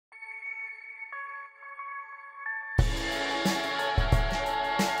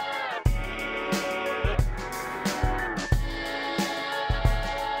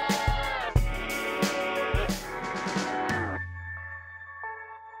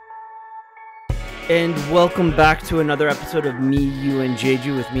And welcome back to another episode of Me, You, and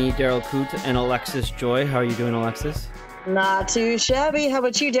Jeju with me, Darryl Coote, and Alexis Joy. How are you doing, Alexis? Not too shabby. How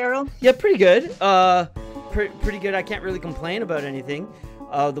about you, Darryl? Yeah, pretty good. Pretty good. I can't really complain about anything.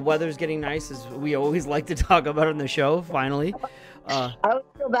 The weather's getting nice, as we always like to talk about on the show, finally. I don't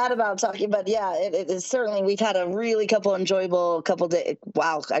feel bad about talking, but yeah, it is certainly. We've had a really enjoyable couple days.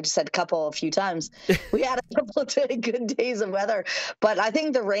 Wow, I just said couple a few times. We had a couple of good days of weather, but I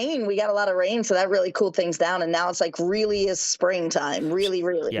think the rain, we got a lot of rain, so that really cooled things down. And now it's like really is springtime. Really.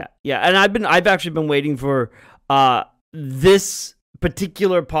 Yeah. And I've actually been waiting for this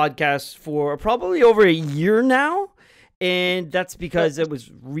particular podcast for probably over a year now, and that's because it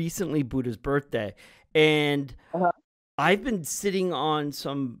was recently Buddha's birthday, and I've been sitting on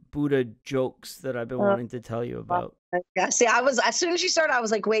some Buddha jokes that I've been wanting to tell you about. Yeah, see, as soon as you started, I was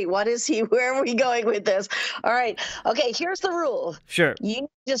like, wait, what is he? Where are we going with this? All right. Okay, here's the rule. Sure. You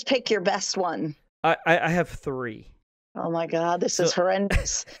just pick your best one. I have three. Oh my God, this is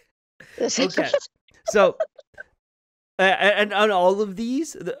horrendous. Okay. So, and all of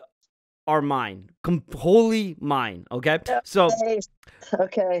these are mine. Wholly mine. Okay. So.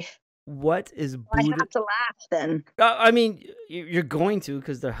 Okay. What is Buddha? I have to laugh then. I mean, you're going to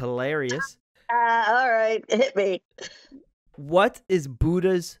because they're hilarious. All right, hit me. What is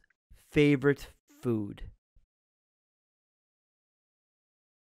Buddha's favorite food?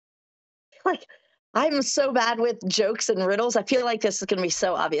 Like, I'm so bad with jokes and riddles. I feel like this is going to be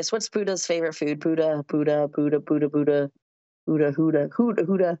so obvious. What's Buddha's favorite food? Buddha.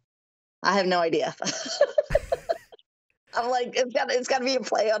 I have no idea. I'm like, it's got to be a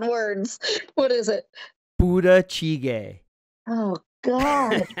play on words. What is it? Buddha Chige. Oh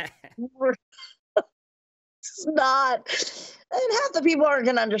God. It's not. And half the people aren't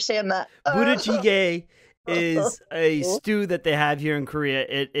going to understand that. Buddha Chige is a stew that they have here in Korea.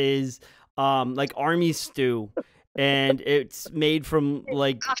 It is like army stew, and it's made from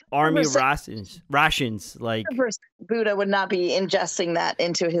like army rations. Like Buddha would not be ingesting that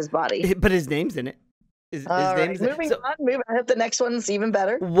into his body. But his name's in it. His name's moving on. I hope the next one's even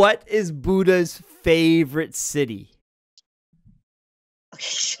better. What is Buddha's favorite city?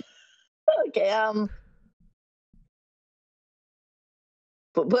 Okay.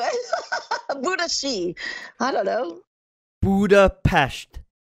 Buddha Shi. I don't know. Budapest.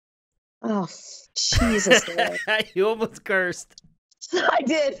 Oh, Jesus. You almost cursed. I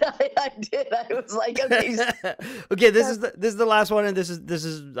did. I did. I was like, okay. Okay, this is the last one, and this is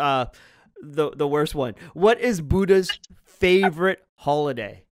the worst one. What is Buddha's favorite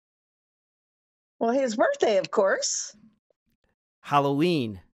holiday? Well, his birthday, of course.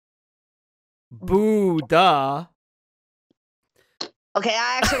 Halloween. Buddha. Okay,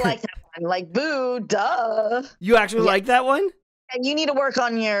 I actually like that one. Like, Buddha. You actually like that one? And you need to work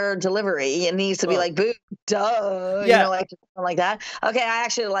on your delivery. It needs to be like, Buddha. Yeah. Like that. Okay, I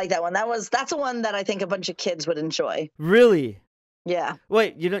actually like that one. That's a one that I think a bunch of kids would enjoy. Really? Yeah.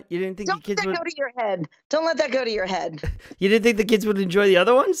 Wait, you didn't think the kids would go to your head. Don't let that go to your head. You didn't think the kids would enjoy the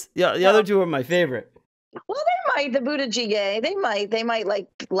other ones? Yeah, the other two are my favorite. Well, they might. The Buddha Jjigae. They might like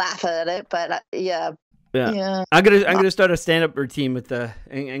laugh at it, but yeah. I'm gonna start a stand-up routine with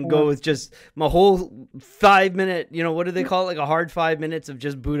and go with just my whole 5-minute. What do they call it? Like a hard 5 minutes of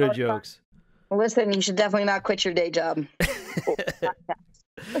just Buddha jokes. Listen, you should definitely not quit your day job.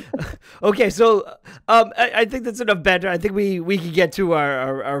 Okay, so I think that's enough banter. I think we can get to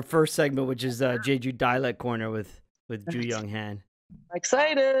our first segment, which is Jeju Dialect Corner with Ju Young Han.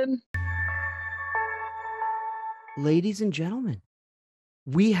 Excited. Ladies and gentlemen,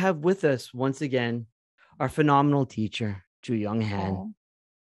 we have with us once again our phenomenal teacher, Ju Young Han.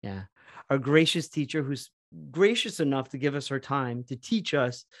 Yeah, our gracious teacher who's gracious enough to give us her time to teach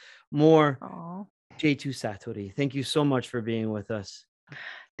us more Jeju Satori. Thank you so much for being with us.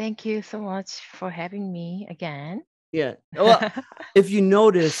 Thank you so much for having me again. Yeah. Well, if you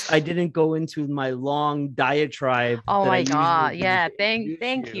notice, I didn't go into my long diatribe. Oh my God. Yeah.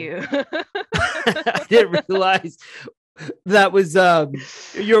 Thank you. I didn't realize that was I'll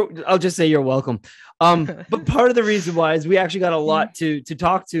just say you're welcome. But part of the reason why is we actually got a lot to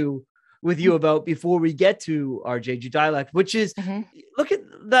talk to with you about before we get to our Jeju dialect, which is look at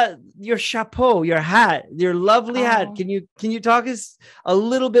your chapeau, your hat, your lovely hat. Can you talk us a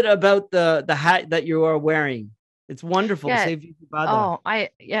little bit about the hat that you are wearing? It's wonderful. Yeah.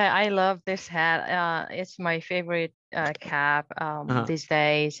 I love this hat. It's my favorite cap these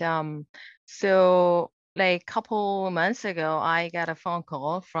days. So like a couple months ago, I got a phone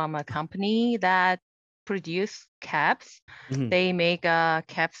call from a company that produce caps. They make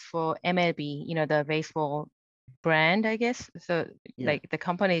caps for MLB, the baseball brand, I guess. So like the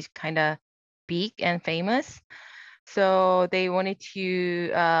company is kind of big and famous. So they wanted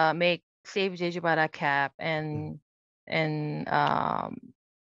to make Save Jeju Bara cap and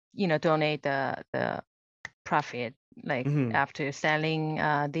donate the profit like after selling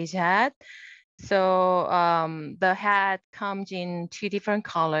this hat. So the hat comes in 2 different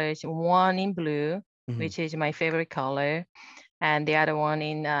colors, one in blue, which is my favorite color, and the other one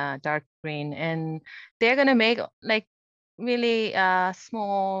in dark green. And they're gonna make like really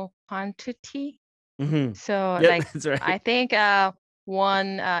small quantity. So that's right. I think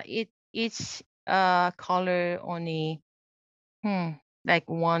one each color only like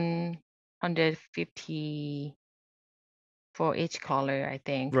 150 for each color, I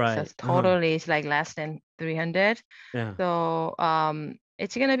think. Right. So total is like less than 300. Yeah. So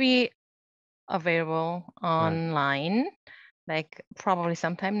it's gonna be available online, like probably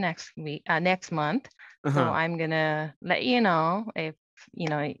sometime next month. So I'm gonna let you know if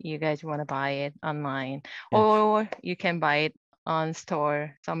you guys want to buy it online, or you can buy it on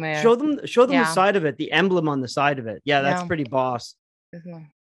store somewhere. Show them the side of it, the emblem on the side of it. Yeah, that's pretty boss.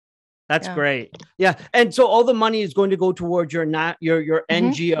 That's great. Yeah. And so all the money is going to go towards your NGO.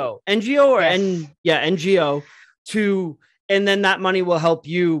 NGO or NGO and then that money will help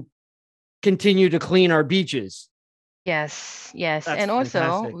you continue to clean our beaches. Yes. That's and also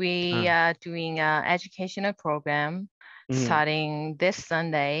fantastic. we are doing an educational program starting this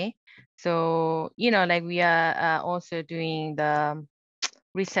Sunday. So, like we are also doing the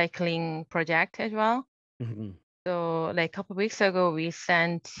recycling project as well. So like a couple of weeks ago, we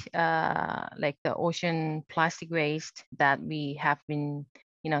sent like the ocean plastic waste that we have been,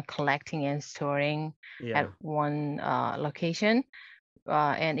 collecting and storing at one location.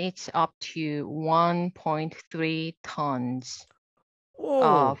 And it's up to 1.3 tons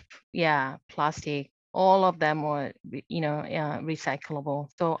of plastic. All of them were, recyclable.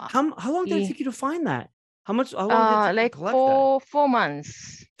 So how long did it take you to find that? How long did it take you to collect that? 4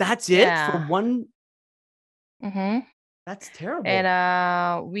 months. That's it for one. That's terrible.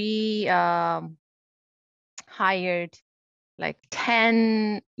 And we hired like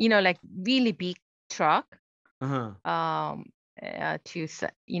 10, like really big truck to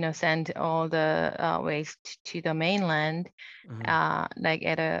send all the waste to the mainland, like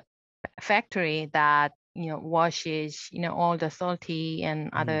at a factory that washes all the salty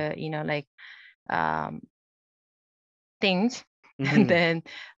and other like things, and then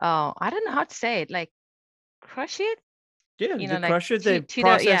I don't know how to say it, like crush it. Like crush it, they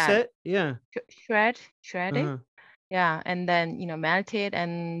process it. Shred it. And then melt it,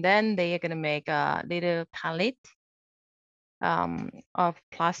 and then they are gonna make a little pallet of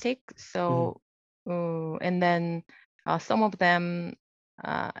plastic. So and then some of them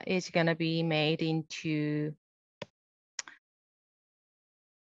is gonna be made into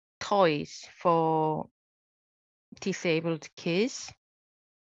toys for disabled kids.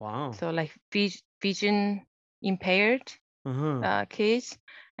 Wow. So like vision impaired kids,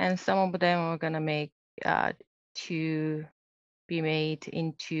 and some of them are gonna make to be made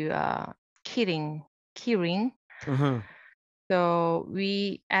into keyring. So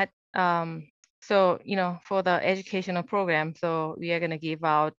we for the educational program, so we are gonna give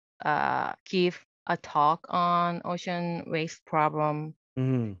a talk on ocean waste problem,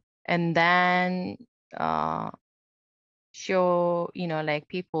 and then show like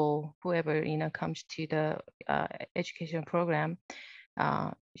people, whoever comes to the education program,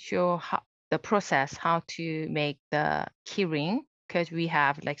 show how the process, how to make the keyring, because we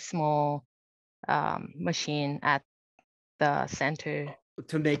have like small machine at the center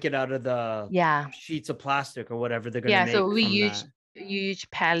to make it out of the sheets of plastic or whatever they're gonna make. So we from use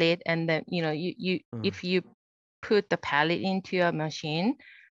pallet, and then you if you put the pallet into a machine,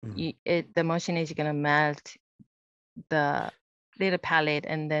 the machine is gonna melt the little pallet,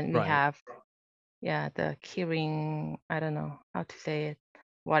 and then we have the keyring, I don't know how to say it,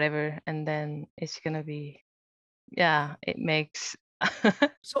 whatever, and then it's gonna be it makes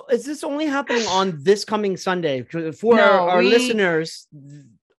So is this only happening on this coming Sunday? For our listeners,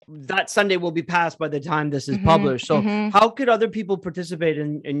 that Sunday will be passed by the time this is published. So how could other people participate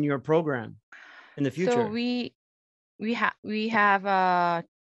in your program in the future? So we have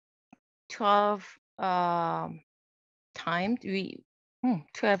 12 times.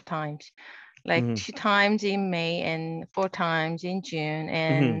 12 times, like 2 times in May and 4 times in June,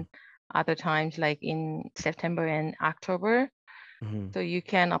 and other times like in September and October. So you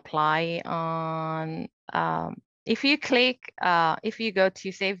can apply on if you go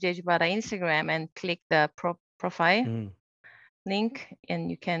to Save Jeju Bara Instagram and click the profile link,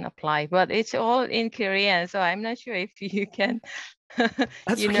 and you can apply, but it's all in Korean, so I'm not sure if you can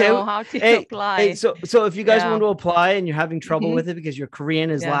That's you okay. know how to Hey, apply. so if you guys Yeah. want to apply and you're having trouble with it because your Korean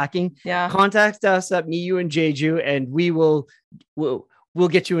is Yeah. lacking, Yeah. contact us at Me, You, and Jeju, and we'll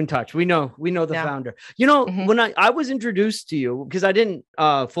get you in touch. We know the Yeah. founder. You know, Mhm. when I was introduced to you, because I didn't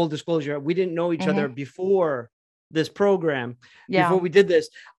full disclosure, we didn't know each other before this program, before we did this.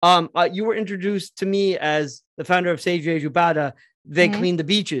 You were introduced to me as the founder of Save Jeju Bada. They clean the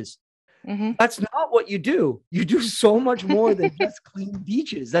beaches. That's not what you do. You do so much more than just clean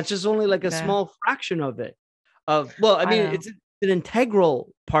beaches. That's just only like a small fraction of it. Well, I mean, it's an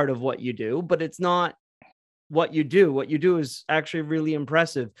integral part of what you do, but it's not what you do. What you do is actually really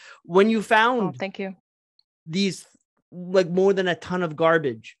impressive. When you found thank you. these like more than a ton of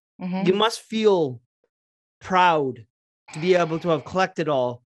garbage, Mhm. you must feel proud to be able to have collected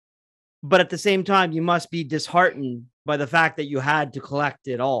all. But at the same time, you must be disheartened by the fact that you had to collect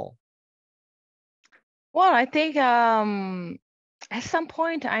it all. Well, I think at some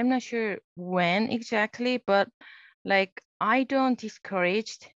point, I'm not sure when exactly, but like I don't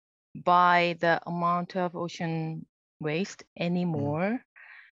discouraged by the amount of ocean waste anymore.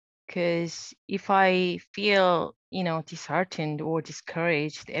 Because if I feel, disheartened or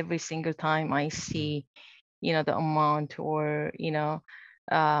discouraged every single time I see, the amount or,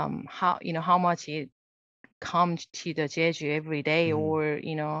 how much it comes to the Jeju every day, or,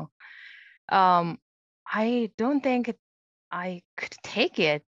 I don't think I could take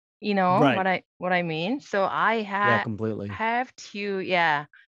it, Right. what I mean. So I Yeah, completely. have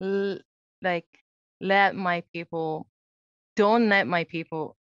to, like let my people, don't let my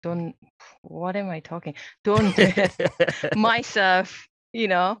people, don't, what am I talking? Don't let myself,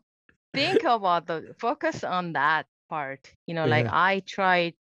 think about focus on that part, like Yeah. I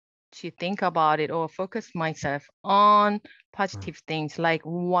try to think about it or focus myself on positive things, like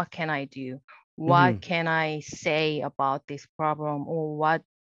what can I do? What can I say about this problem, or what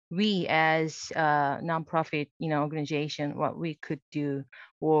we as a nonprofit, organization, what we could do,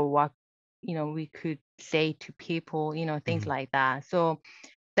 or what, we could say to people, things like that. So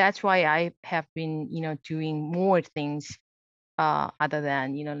that's why I have been, doing more things other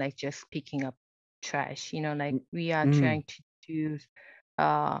than, like just picking up trash, like we are trying to do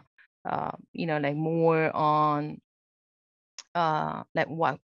uh like more on like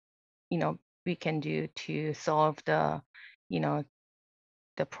what, we can do to solve the, you know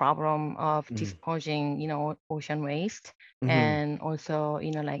the problem of disposing, ocean waste. And also,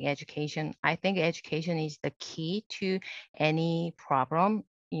 like education. I think education is the key to any problem,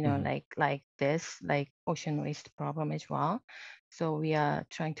 like this, like ocean waste problem as well. So we are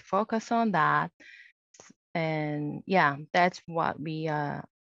trying to focus on that. And yeah, that's what we are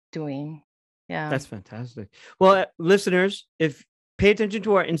doing. Yeah. That's fantastic. Well, listeners, if pay attention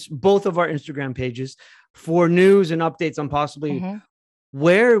to our both of our Instagram pages for news and updates on possibly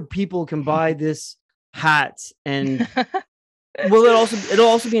where people can buy this hat, and it'll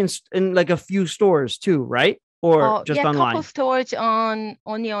also be in like a few stores too, right? Or Oh, just yeah, couple online. stores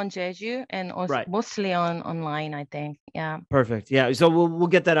only on Jeju, and also Right. mostly on online, I think. Yeah. Perfect. Yeah. So we'll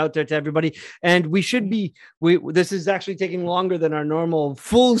get that out there to everybody. And we should be, this is actually taking longer than our normal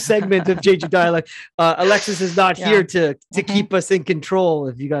full segment of Jeju dialect. Alexis is not here to keep us in control,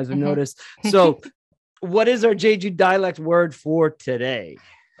 if you guys have noticed. So what is our Jeju dialect word for today?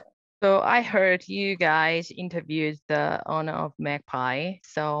 So I heard you guys interviewed the owner of Magpie.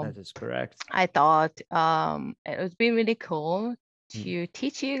 So that is correct. I thought it would be really cool to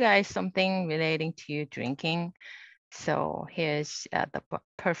teach you guys something relating to drinking. So here's the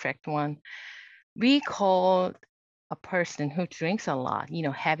perfect one. We call a person who drinks a lot,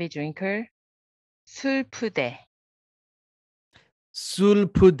 heavy drinker, 술푸대.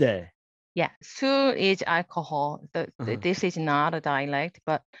 술푸대. Yeah, 술 is alcohol. This is not a dialect,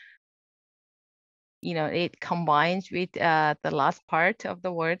 but it combines with the last part of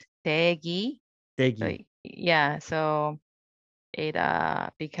the word 대기. 대기. So, yeah, so it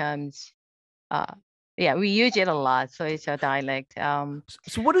becomes we use it a lot, so it's a dialect.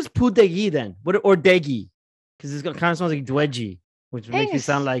 So what is pudegi then? Or degi? Because it kind of sounds like dweji, which makes it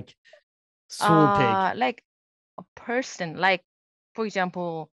sound like soul pig. Like a person, like for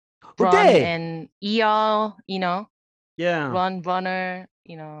example, run Uday. and EL, Yeah. runner,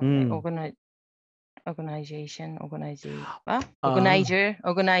 like organizer, right. Organizer,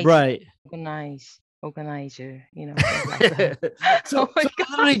 like that. So it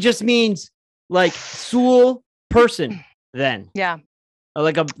literally just means like soul person then. Yeah.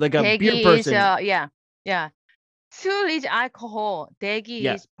 Like a beer person. Yeah. Sul is alcohol. Degi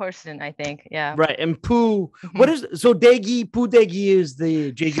is person, I think. Yeah. Right. And poo. What is so degi? Poo degi is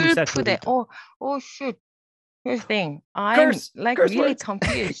the Jeju 술푸대. Oh shoot. Here's the thing. I'm Curse really words.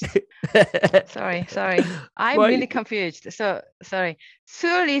 confused. Sorry. I'm really confused. So sorry.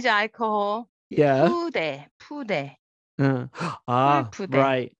 술 is alcohol. Yeah. 푸대.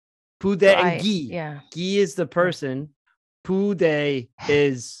 Right. Pude So and gi. yeah. Gi is the person. Pude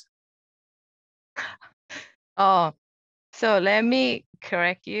is. Oh, so let me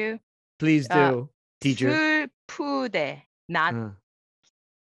correct you. Please do, teacher. 술 푸대. Not.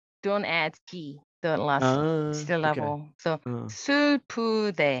 Don't add gi. The last syllable. So 술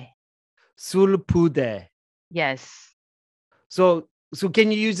푸대. 술 푸대. Yes. So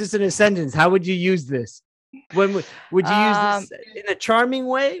can you use this in a sentence? How would you use this? When would you use this in a charming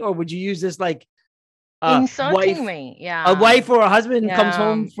way, or would you use this like insulting way? Yeah. A wife or a husband comes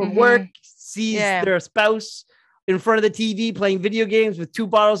home from work, sees their spouse in front of the TV playing video games with 2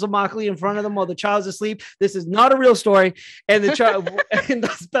 bottles of Magpie in front of them while the child's asleep. This is not a real story. And the child and the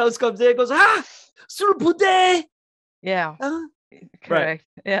spouse comes in and goes, 술 푸대. Yeah. Correct. Right.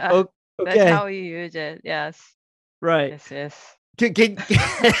 Yeah. Okay. That's how you use it. Yes. Right. Yes. Can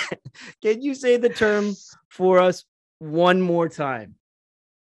you say the term for us one more time?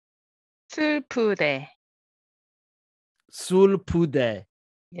 술 푸대. 술 푸대.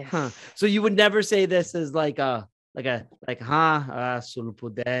 Yes. So you would never say this as 술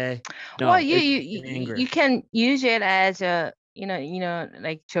푸대. No, well, you can use it as a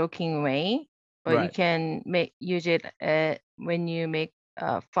like joking way, but you can use it when you make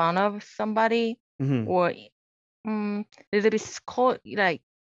fun of somebody or a little bit scold, like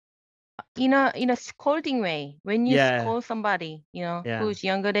in a scolding way when you scold somebody who's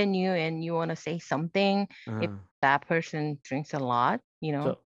younger than you and you want to say something if that person drinks a lot.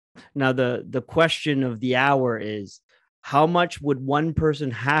 So now the question of the hour is, how much would one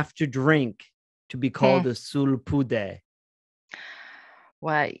person have to drink to be called a 술 푸대?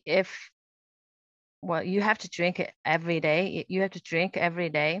 Well, you have to drink it every day. You have to drink every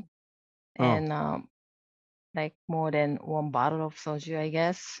day, and like more than 1 bottle of soju, I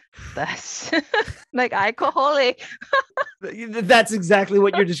guess. That's like alcoholic. That's exactly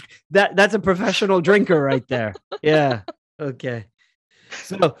what you're just. That's a professional drinker right there. Yeah. Okay.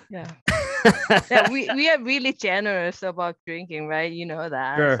 So yeah, we are really generous about drinking, right? You know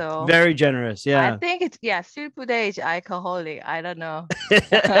that. Sure. So very generous. Yeah. I think it's 술 푸대 is alcoholic. I don't know.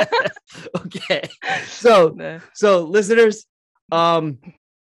 Okay. So listeners,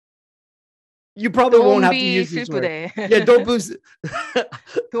 you probably won't have to use this word. Yeah, don't boost.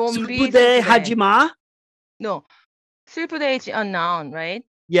 술 푸대 하지 마. No, 술 푸대 is a noun, right?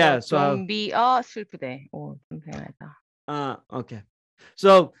 Yeah. So don't be 술 푸대 or something like that. Okay.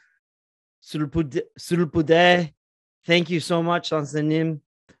 So 술 푸대. Thank you so much, 선생님.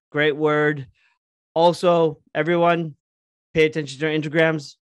 Great word. Also, everyone, pay attention to our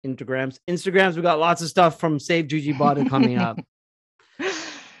Instagrams. We got lots of stuff from Save Juji Bada coming up.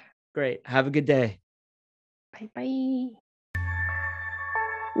 Great. Have a good day. Bye.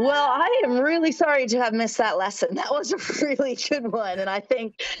 Well, I am really sorry to have missed that lesson. That was a really good one. And I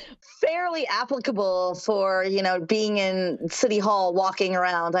think fairly applicable for, being in City Hall, walking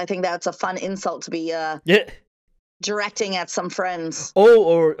around. I think that's a fun insult to be directing at some friends. Oh,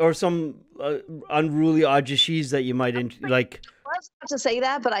 or some unruly ajishis that you might like. I was about to say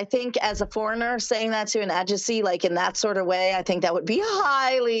that, but I think as a foreigner saying that to an ajashi, like in that sort of way, I think that would be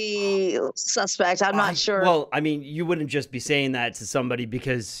highly suspect. I'm not sure. Well, I mean, you wouldn't just be saying that to somebody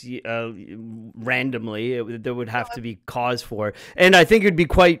because randomly. There would have to be cause for it. And I think it'd be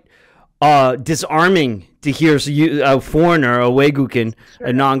quite disarming to hear a foreigner, a Weigukin,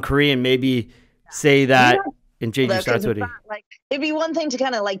 a non-Korean, maybe say that. In Jeju Stratsuri. It'd be one thing to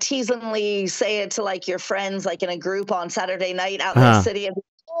kind of like teasingly say it to like your friends, like in a group on Saturday night out in the city. It'd be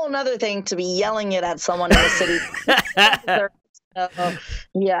a whole another thing to be yelling it at someone in the city.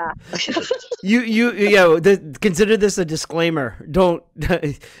 Yeah. Consider this a disclaimer. Don't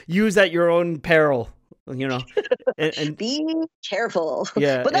use at your own peril. And be careful.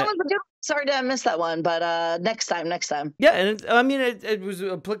 Yeah, but that was a good. Sorry to miss that one, but next time. Yeah, and it was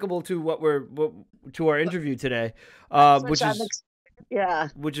applicable to to our interview today, which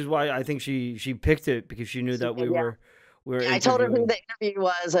is why I think she picked it, because she knew that we were. I told her who the interview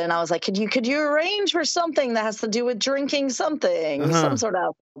was, and I was like, could you arrange for something that has to do with drinking something, some sort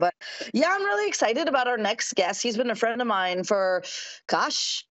of. But yeah, I'm really excited about our next guest. He's been a friend of mine for,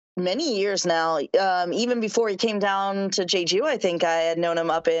 many years now. Even before he came down to Jeju, I think I had known him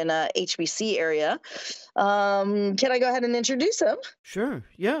up in HBC area. Can I go ahead and introduce him? Sure.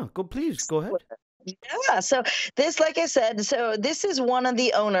 Yeah. Please go ahead. Yeah. So this, like I said, this is one of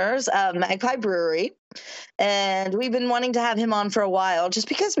the owners of Magpie Brewery, and we've been wanting to have him on for a while, just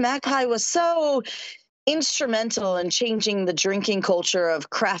because Magpie was so instrumental in changing the drinking culture of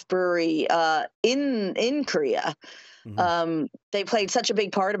craft brewery in Korea. They played such a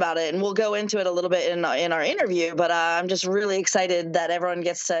big part about it, and we'll go into it a little bit in our interview, but I'm just really excited that everyone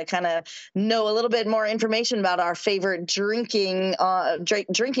gets to kind of know a little bit more information about our favorite drinking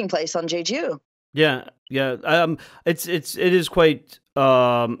place on Jeju. Yeah. It is quite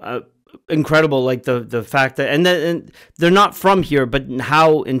incredible, like the fact that, and they're not from here, but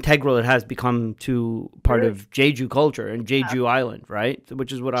how integral it has become to part of Jeju culture and Jeju Island, right?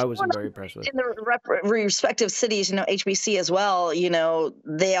 Which is what I was very impressed with. In the respective cities, HBC as well,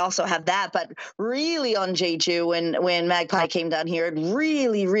 they also have that, but really on Jeju, when Magpie came down here, it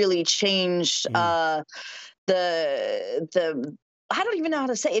really, really changed the I don't even know how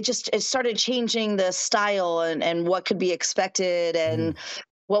to say it. It started changing the style and what could be expected and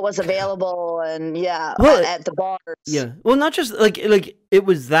what was available and at the bars. Yeah. Well, not just like it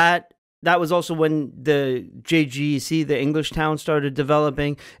was that was also when the JGC, the English town, started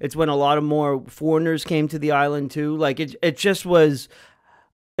developing. It's when a lot of more foreigners came to the island too. Like it just was.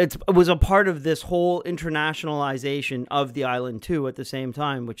 It was a part of this whole internationalization of the island too at the same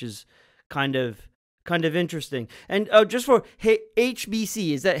time, which is kind of interesting. And just for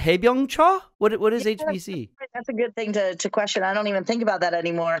HBC, is that Haebyeongcha? What is HBC? That's a good thing to question. I don't even think about that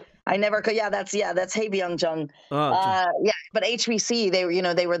anymore. I never could. That's Haebyeongjeong. But HBC,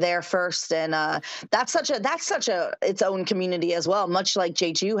 they were there first, and that's such a its own community as well. Much like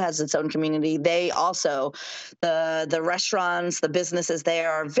Jeju has its own community, they also the restaurants, the businesses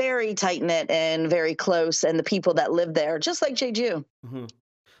there are very tight knit and very close, and the people that live there, just like Jeju.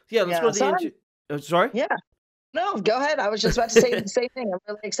 Yeah, let's go to the. Sorry? Yeah. No, go ahead. I was just about to say the same thing. I'm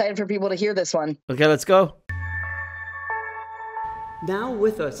really excited for people to hear this one. Okay, let's go. Now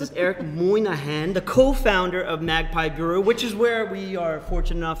with us is Eric Moynihan, the co-founder of Magpie Brewery, which is where we are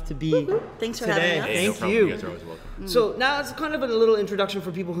fortunate enough to be. Thanks for today. having us. Thank no you. You guys are always welcome. So now it's kind of a little introduction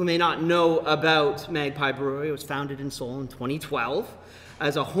for people who may not know about Magpie Brewery. It was founded in Seoul in 2012.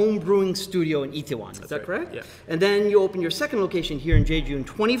 As a home brewing studio in Itaewon. Is that correct? Yeah. And then you opened your second location here in Jeju in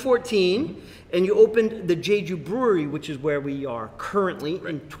 2014, and you opened the Jeju Brewery, which is where we are currently,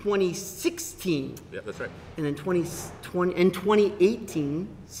 in 2016. Yeah, that's right. And then in 2018,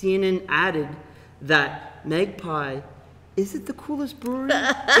 CNN added that Magpie, is it the coolest brewery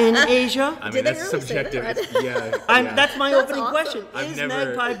in Asia? I mean, that's really subjective. That's That's my opening awesome. question. Is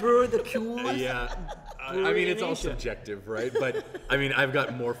Magpie Brewery the coolest? Yeah. I mean, it's all subjective, right? But I mean, I've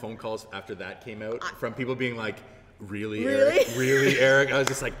got more phone calls after that came out from people being like, "Really, Eric? Really, Eric?" I was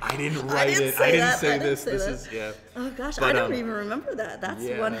just like, "I didn't write it. I didn't say this. This is Oh gosh, but, I don't even remember that. That's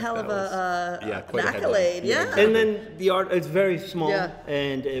one hell of quite an accolade. Yeah. And then the art, it's very small, Yeah.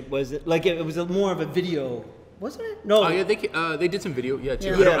 and it was like it was more of a video, wasn't it? No. Oh yeah, they did some video,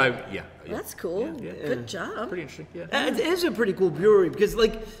 too. Yeah. That's cool. Yeah. Good job. Pretty interesting. Yeah. It is a pretty cool brewery because,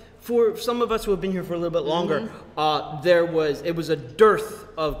 like, for some of us who have been here for a little bit longer, it was a dearth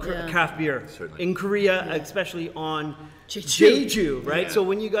of craft beer in Korea, especially on Jeju, right? Yeah. So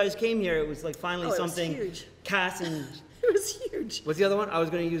when you guys came here, it was like finally something. Huge. Cass and It was huge. what's the other one? I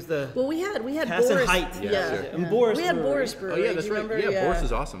was going to use the. Well, we had Cass and Boris. Height. Yeah. Boris. We had Brewery. Boris Brewery. Oh yeah, that's Do you right. remember? Yeah, Boris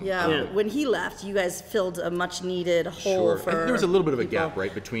is awesome. Yeah. When he left, you guys filled a much needed hole for. I think there was a little bit of a people. gap,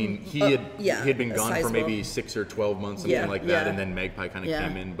 right, between he had been gone for maybe 6 or 12 months, something like that, and then Magpie kind of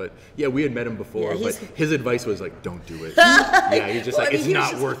came in. But yeah, we had met him before, but his advice was like, "Don't do it." He's just like, "It's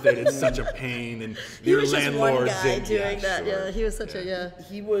not worth it. It's such a pain." And your landlords. He was just one guy doing that. Yeah, he was such a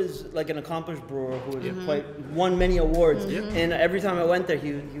He was like an accomplished brewer who was won many awards, and every time I went there,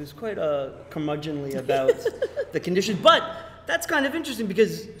 he was quite curmudgeonly about the conditions. But that's kind of interesting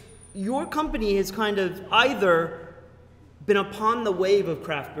because your company has kind of either been upon the wave of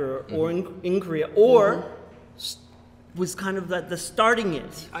craft beer or in Korea, or was kind of the starting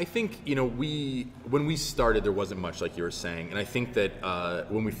it. I think, when we started, there wasn't much, like you were saying. And I think that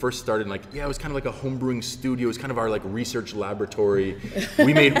when we first started, it was kind of like a homebrewing studio. It was kind of our research laboratory.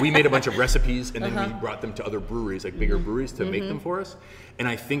 We made a bunch of recipes, and then we brought them to other breweries, bigger breweries, to make them for us. And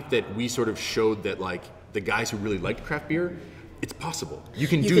I think that we sort of showed that the guys who really liked craft beer, it's possible. You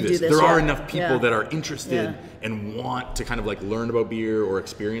can do this. There are enough people that are interested and want to kind of learn about beer or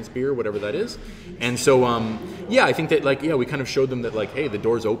experience beer, whatever that is. And so, I think that we kind of showed them that hey, the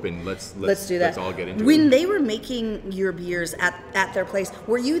door's open. Let's do that. Let's all get into it. When they were making your beers at their place,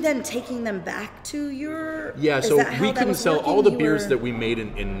 were you then taking them back to your? Yeah, so we couldn't sell all the beers that we made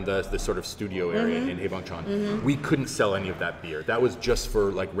in the sort of studio area in Haebyeongjeon. We couldn't sell any of that beer. That was just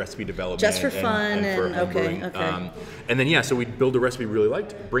for recipe development, just for fun and for homebrewing. Okay. And then so we'd build a recipe we really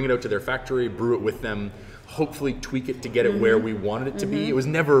liked, bring it out to their factory, brew it with them, hopefully tweak it to get it where we wanted it to be. It was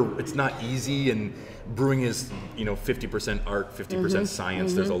never, it's not easy, and brewing is, 50% art, 50%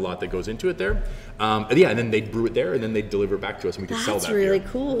 science. There's a lot that goes into it there. And then they'd brew it there, and then they'd deliver it back to us, and we could sell that. That's really beer.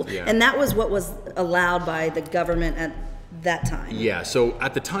 cool. Yeah. And that was what was allowed by the government at that time. Yeah, so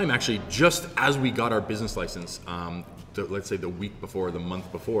at the time, actually, just as we got our business license, let's say the week before, the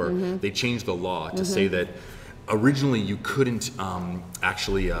month before, they changed the law to say that originally you couldn't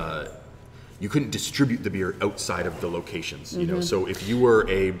you couldn't distribute the beer outside of the locations. So if you were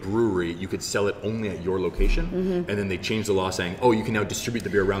a brewery, you could sell it only at your location, and then they changed the law saying, oh, you can now distribute the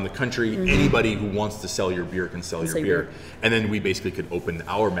beer around the country. Anybody who wants to sell your beer can sell your beer. And then we basically could open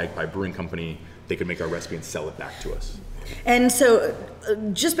our Magpie Brewing Company. They could make our recipe and sell it back to us. And so,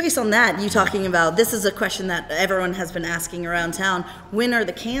 just based on that, you talking about, this is a question that everyone has been asking around town. When are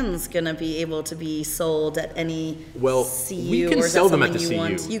the cans going to be able to be sold at any CU? We can sell them at the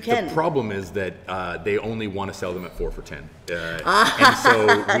CU. You can. The problem is that they only want to sell them at 4 for $10. And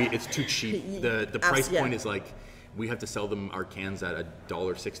so it's too cheap. The price point is like, we have to sell them our cans at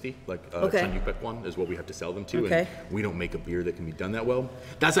 $1.60, like San Yupek one is what we have to sell them to. And we don't make a beer that can be done that well.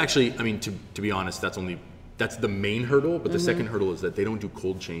 That's actually, to be honest, that's the main hurdle, but the second hurdle is that they don't do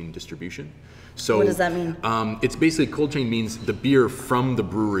cold chain distribution. So what does that mean? It's basically, cold chain means the beer from the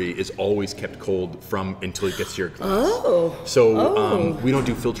brewery is always kept cold until it gets to your glass. We don't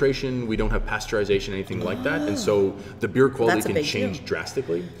do filtration, we don't have pasteurization, anything like that, and so the beer quality can change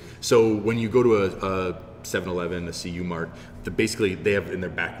drastically. So when you go to a 7-Eleven, a CU Mart, basically they have in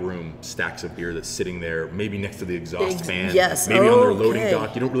their back room stacks of beer that's sitting there, maybe next to the exhaust fan, maybe on their loading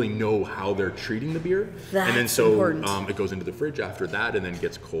dock. You don't really know how they're treating the beer. And then it goes into the fridge after that, and then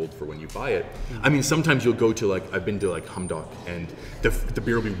gets cold for when you buy it. Sometimes you'll go to I've been to Humdock, and the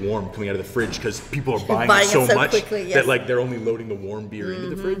beer will be warm coming out of the fridge because people are buying it so much quickly, that they're only loading the warm beer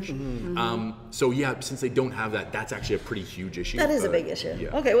into the fridge. Since they don't have that, that's actually a pretty huge issue. That is a big issue.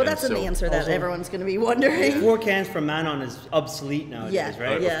 Yeah. Okay, well, that's an answer that everyone's going to be wondering. 4 cans from Manon is obsolete nowadays,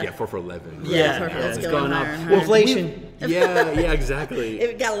 right? Yeah, 4 for $11. Yeah, it's going up. higher. Well, inflation. Yeah, exactly.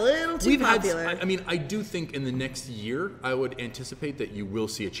 It got a little too popular. I do think in the next year, I would anticipate that you will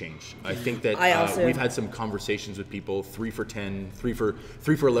see a change. I think that we've had some conversations with people, 3 for $10,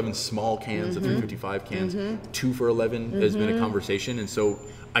 3 for 11 small cans, the 355 cans, 2 for 11 has been a conversation, and so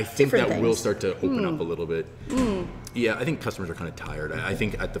I think that will start to open up a little bit. Yeah, I think customers are kind of tired. I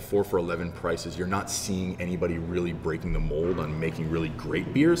think at the 4 for 11 prices, you're not seeing anybody really breaking the mold on making really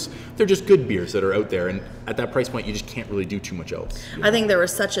great beers. They're just good beers that are out there, and at that price point, you just can't really do too much else. I think there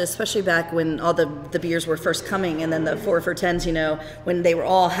was especially back when all the beers were first coming, and then the 4 for 10s, when they were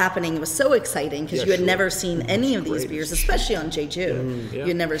all happening, it was so exciting because you had never seen any of these beers, especially on Jeju. You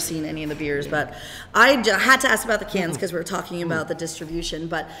had never seen any of the beers, but I had to ask about the cans because we were talking about the distribution.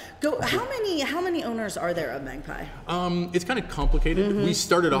 But how many owners are there of Magpie? It's kind of complicated. We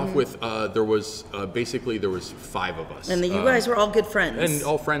started off with there was 5 of us, and you guys were all good friends, and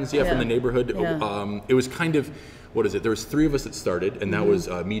all friends, from the neighborhood. It was kind of, there was 3 of us that started, and that was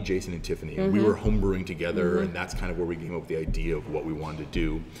me, Jason, and Tiffany, and we were homebrewing together, and that's kind of where we came up with the idea of what we wanted to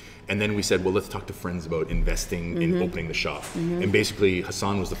do. And then we said, well, let's talk to friends about investing in opening the shop. And basically,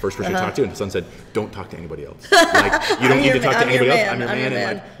 Hassan was the first person to talk to, and Hassan said, don't talk to anybody else. You don't need to talk to anybody else. I'm your man,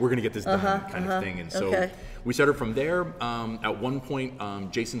 and we're going to get this done, kind of thing. And so we started from there. At one point,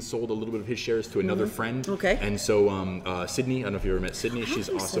 Jason sold a little bit of his shares to another friend. And so Sydney, I don't know if you ever met Sydney, she's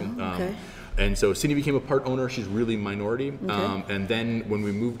awesome. And so Sydney became a part owner. She's really minority. And then when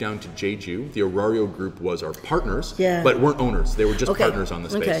we moved down to Jeju, the Aurario group was our partners, but weren't owners. They were just partners on the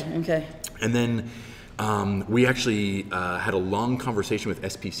space. And then we actually had a long conversation with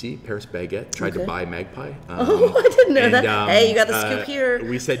SPC, Paris Baguette, tried to buy Magpie. I didn't know that. Hey, you got the scoop here.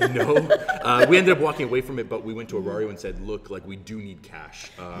 We said no. We ended up walking away from it, but we went to Aurario and said, look, we do need cash.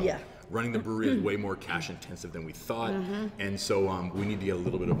 Running the brewery is way more cash intensive than we thought, and so we need to get a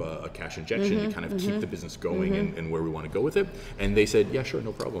little bit of a cash injection to kind of keep the business going and where we want to go with it. And they said, yeah, sure,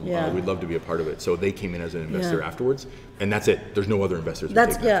 no problem. We'd love to be a part of it. So they came in as an investor afterwards, and that's it. There's no other investors.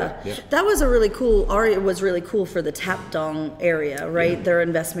 That was a really cool. It was really cool for the Tapdong area, right? Their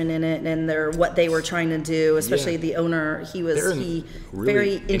investment in it and what they were trying to do, especially the owner. Really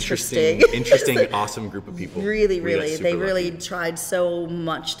very interesting, awesome group of people. Really, they really tried so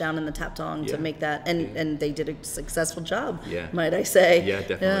much down in the Tapdong to make that, and they did a successful job, might I say. Yeah,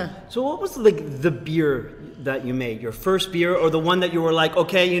 definitely. So what was the beer that you made? Your first beer, or the one that you were like,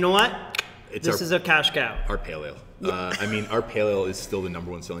 okay, you know what? This is a cash cow. Our pale ale. I mean, our pale ale is still the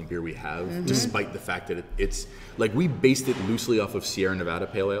 #1 selling beer we have, despite the fact that it's like we based it loosely off of Sierra Nevada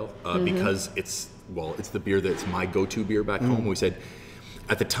Pale Ale because it's the beer that's my go-to beer back home. We said,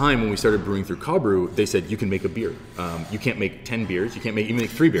 at the time when we started brewing through Cabrew, they said you can make a beer. You can't make 10 beers. You can't even make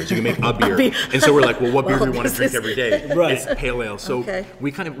 3 beers. You can make a beer. And so we're like, well, what beer do we want to drink every day? Right. It's pale ale. So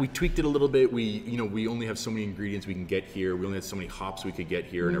we tweaked it a little bit. We only have so many ingredients we can get here. We only have so many hops we could get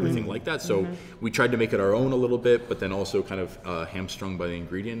here and everything like that. So we tried to make it our own a little bit, but then also kind of hamstrung by the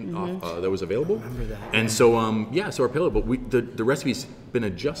ingredient that was available. I remember that. And so so our pale ale, but the recipe's been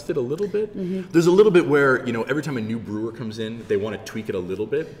adjusted a little bit. There's a little bit where every time a new brewer comes in, they want to tweak it a little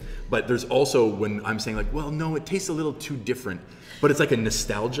bit, but there's also when I'm saying like, well, no, it tastes a little too different, but it's like a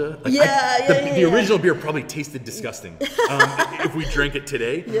nostalgia. Like the original beer probably tasted disgusting if we drank it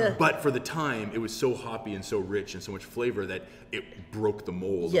today, but for the time it was so hoppy and so rich and so much flavor that it broke the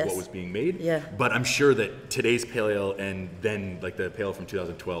mold of what was being made. But I'm sure that today's pale ale and then like the pale ale from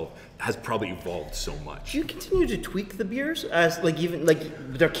 2012 has probably evolved so much. Do you continue to tweak the beers as even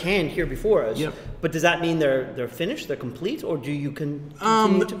they're canned here before us? But does that mean they're finished, they're complete, or do you continue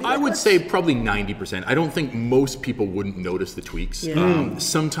to be I would say probably 90%. I don't think most people wouldn't notice the tweaks.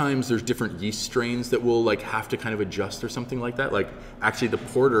 Sometimes there's different yeast strains that will have to kind of adjust or something like that. Like actually the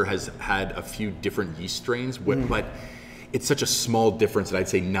porter has had a few different yeast strains, but it's such a small difference that I'd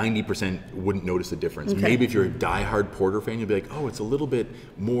say 90% wouldn't notice the difference. Maybe if you're a diehard porter fan, you'd be like, oh, it's a little bit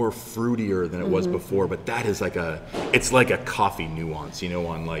more fruitier than it was before, but that is it's like a coffee nuance,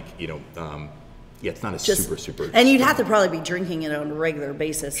 it's not a super. And you'd have to probably be drinking it on a regular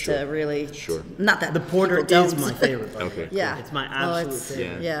basis to really. Not that the porter is my favorite. Okay. Yeah. It's my absolute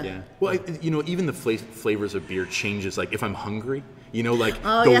favorite. Yeah. Well, even the flavors of beer changes. Like if I'm hungry,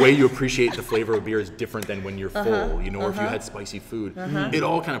 the way you appreciate the flavor of beer is different than when you're full. Or if you had spicy food, it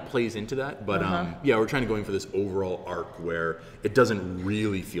all kind of plays into that. But we're trying to go in for this overall arc where it doesn't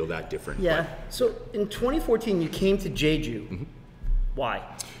really feel that different. Yeah. So in 2014, you came to Jeju. Why?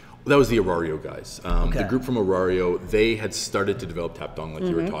 That was the Arario guys. The group from Arario, they had started to develop Tapdong like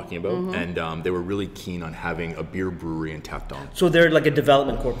you were talking about, and they were really keen on having a beer brewery in Tapdong. So they're like a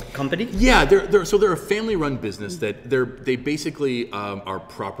development company? Yeah, they're a family-run business that they basically are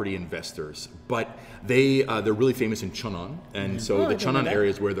property investors, but they're really famous in Cheonan, and so the Cheonan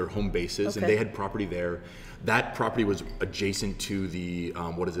area is where their home base is, and they had property there. That property was adjacent to the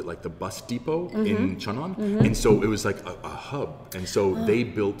the bus depot in Cheonan, and so it was like a hub. And so they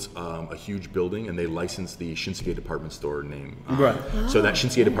built a huge building, and they licensed the Shinsegae department store name. So that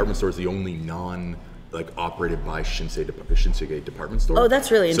Shinsegae department store is the only operated by Shinsegae department store. Oh,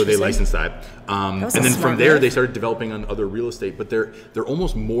 that's really interesting. So they licensed that, and then from there they started developing on other real estate. But they're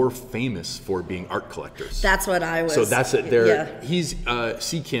almost more famous for being art collectors. That's what I was. So that's it. He's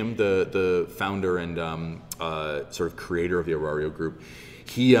C. Kim, the founder and sort of creator of the Arario Group.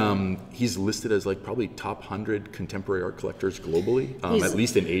 He's listed as probably top 100 contemporary art collectors globally, at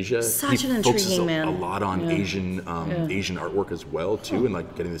least in Asia. Such an focuses intriguing man. a lot on Asian artwork as well too,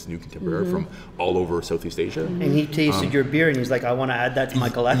 and getting this new contemporary art from all over Southeast Asia. And he tasted your beer and he's like, I want to add that to my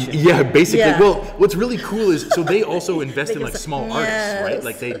collection. Yeah, basically. Yeah. Well, what's really cool is so they also invest in small artists, right?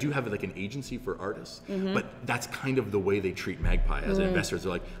 Like they do have an agency for artists, but that's kind of the way they treat Magpie as investors.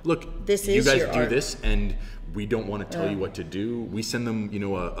 They're like, look, you guys do this, and we don't want to tell you what to do. We send them,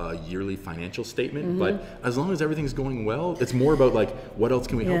 a yearly financial statement, but as long as everything's going well, it's more about what else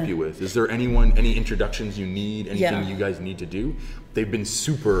can we help you with? Is there any introductions you need, anything you guys need to do? They've been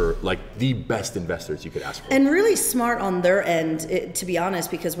super, the best investors you could ask for. And really smart on their end, to be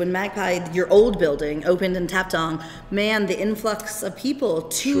honest, because when Magpie, your old building, opened in Tapdong, man, the influx of people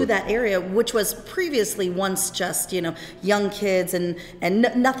to that area, which was previously once just, young kids and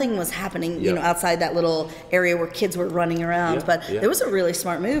nothing was happening, outside that little area where kids were running around. But it was a really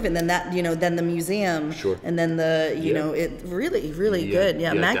smart move. And then that, then the museum, and then it really, really good.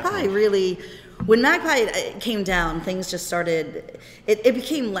 Yeah, Magpie definitely. Really... When Magpie came down, things just started. It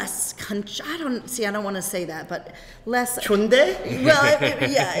became less. I don't want to say that, but less. Chunde? Well,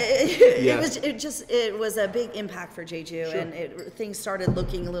 it was a big impact for Jeju, and things started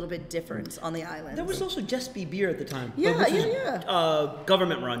looking a little bit different on the island. There was also Just Be Beer at the time. Yeah.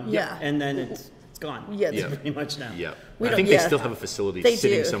 Government run. Yeah. And then it's gone. Yeah, it's pretty much now. Yeah. I think they still have a facility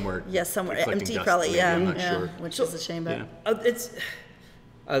sitting somewhere. Yeah, somewhere empty, dust, probably. Maybe, I'm not sure. Which is a shame, but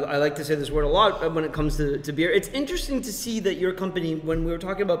I like to say this word a lot when it comes to beer. It's interesting to see that your company, when we were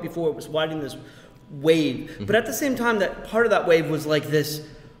talking about before, was riding this wave. But at the same time, that part of that wave was this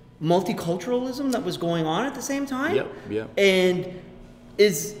multiculturalism that was going on at the same time. Yeah. And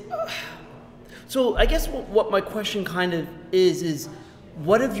so I guess what my question kind of is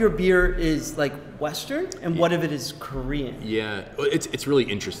what if your beer is like Western and what if it is Korean? Yeah, it's really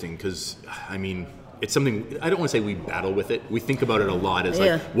interesting because, I mean, it's something, I don't want to say we battle with it. We think about it a lot as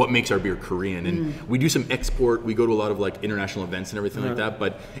like what makes our beer Korean. And we do some export, we go to a lot of like international events and everything like that,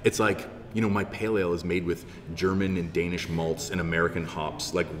 but it's like, you know, my pale ale is made with German and Danish malts and American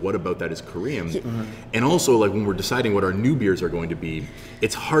hops. Like, what about that is Korean? And also, like, when we're deciding what our new beers are going to be,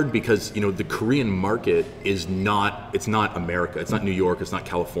 it's hard because, you know, the Korean market is not, it's not America, it's not New York, it's not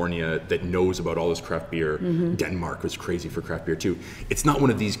California that knows about all this craft beer. Denmark was crazy for craft beer too. It's not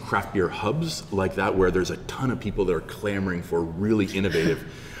one of these craft beer hubs like that where there's a ton of people that are clamoring for really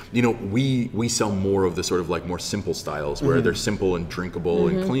innovative. You know, we sell more of the sort of like more simple styles where they're simple and drinkable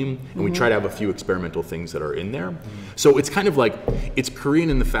and clean, and we try to have a few experimental things that are in there. So it's kind of like, it's Korean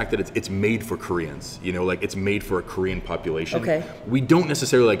in the fact that it's made for Koreans, you know, like it's made for a Korean population. We don't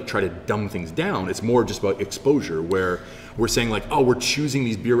necessarily like try to dumb things down. It's more just about exposure where we're saying like, oh, we're choosing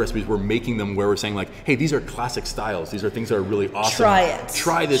these beer recipes, we're making them where we're saying like, hey, these are classic styles. These are things that are really awesome. Try it.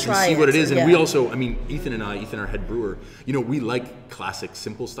 Try this and see what it is. And we also, I mean, Ethan, our head brewer, you know, we like classic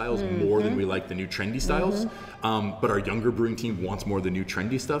simple styles more than we like the new trendy styles. But our younger brewing team wants more of the new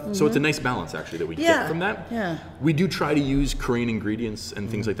trendy stuff. So it's a nice balance actually that we get from that. We do try to use Korean ingredients and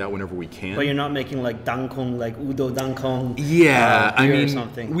things like that whenever we can. But you're not making like dangkong, like udo dangkong. I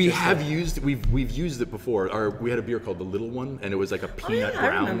mean, we have used, we've used it before. We had a beer called the Little One, and it was like a peanut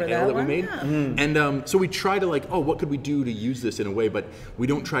brown ale that we made. And so we try to like, oh, what could we do to use this in a way? But we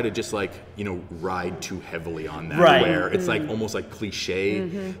don't try to just like, you know, ride too heavily on that where it's like almost like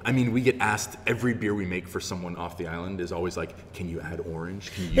cliche. I mean, we get asked every beer we make for someone off the island is always like, can you add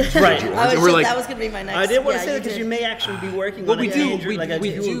orange? Can you use orange? And we're like, that was going to be my next. I didn't want to say that because you may actually be working on a tangerine,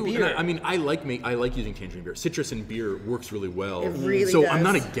 we do. Beer. I mean, I like using tangerine beer. Citrus in beer works really well. It really so does. I'm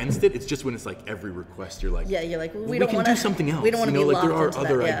not against it. It's just when it's like every request, you're like, you're like, we can do something else. We don't want to be like there are into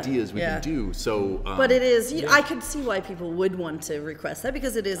other that. ideas we can do. So, but it is. I could see why people would want to request that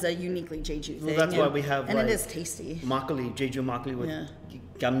because it is a uniquely Jeju thing. Well, that's why we have. And like, it is tasty. Makgeolli, Jeju makgeolli with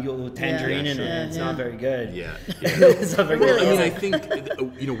gamgyo tangerine in it. It's not very good. It's not very good. I mean, I think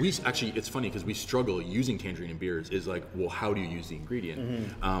you know, we actually, it's funny because we struggle using tangerine in beers. Is like, well, how do you use the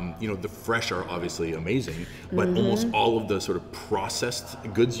ingredient? You know, the fresh are obviously amazing, but almost all of the sort of processed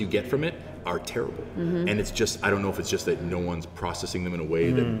goods you get from it are terrible. And it's just, I don't know if it's just that no one's processing them in a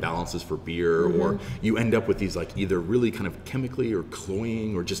way that balances for beer, or you end up with these like either really kind of chemically or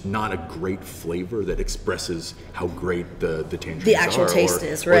cloying or just not a great flavor that expresses how great the tangerines the actual are, taste or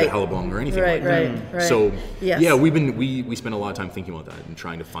is, right? Or the hellebong or anything like that. Right. So we spend a lot of time thinking about that and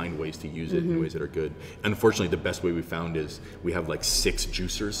trying to find ways to use it in ways that are good. Unfortunately, the best way we found is we have like 6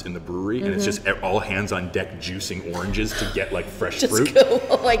 juicers in the brewery, and it's just all hands on deck juicing oranges to get like fresh fruit.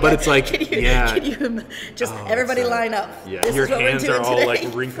 But it's like, can you just everybody line up? This your is what hands we're doing are all today. like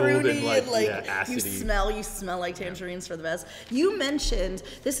wrinkled Fruity and like acidy. You smell like tangerines for the best. You mentioned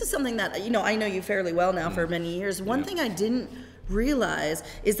this is something that, you know, I know you fairly well now for many years. One thing I didn't realize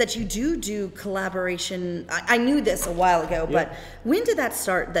is that you do collaboration. I knew this a while ago, but when did that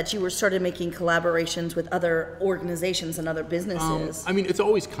start, that you started making collaborations with other organizations and other businesses? I mean, it's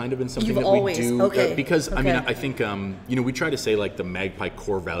always kind of been something we do because I mean, I think you know, we try to say like the Magpie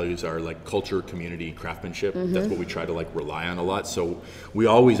core values are like culture, community, craftsmanship. That's what we try to like rely on a lot. So we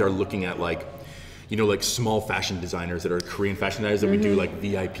always are looking at like, you know, like small fashion designers that are Korean fashion designers that we do like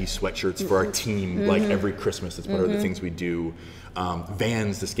VIP sweatshirts for our team like every Christmas. That's part of the things we do.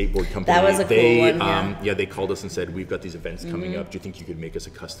 Vans, the skateboard company, that was a cool one. They called us and said, we've got these events coming up. Do you think you could make us a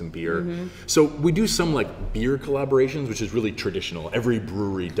custom beer? So we do some like beer collaborations, which is really traditional. Every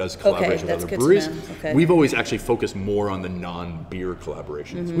brewery does collaborations with other breweries. We've always actually focused more on the non-beer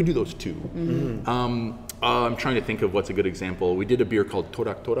collaborations. We do those too. I'm trying to think of what's a good example. We did a beer called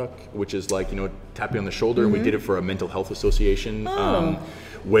Torak Torak, which is like, you know, tap you on the shoulder. We did it for a mental health association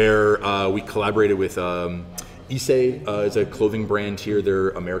where we collaborated with Issei is a clothing brand here.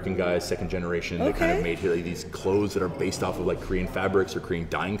 They're American guys, second generation. They kind of made here like these clothes that are based off of like Korean fabrics or Korean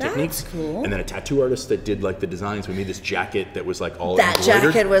dyeing techniques. Cool. And then a tattoo artist that did like the designs. We made this jacket that was like all that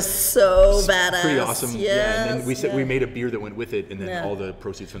embroidered. Jacket was so badass. Pretty awesome. Yes, and then we said we made a beer that went with it, and then all the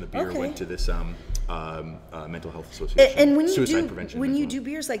proceeds from the beer went to this mental health association. And when suicide prevention. When you do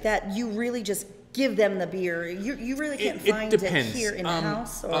beers like that, you really just give them the beer. You really can't find it here in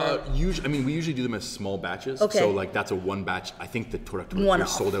house. Or? Usually, I mean, we usually do them as small batches. So like that's a one batch. I think the Torak Torak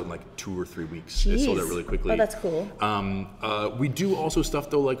sold out in like 2 or 3 weeks. Jeez. It sold out really quickly. Oh, that's cool. We do also stuff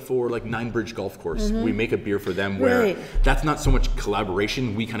though, like for like Nine Bridge Golf Course. We make a beer for them where that's not so much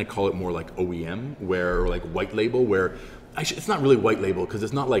collaboration. We kind of call it more like OEM, or like white label, where actually, it's not really white label because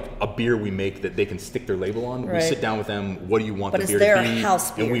it's not like a beer we make that they can stick their label on. Right. We sit down with them. What do you want But the it's beer their to be?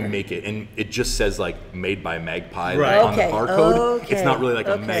 house beer. And we make it, and it just says like made by Magpie Right. on the barcode. Okay. It's not really like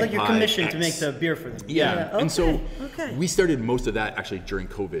a Magpie. It's like you're commissioned X. to make the beer for them. Yeah, and so okay. we started most of that actually during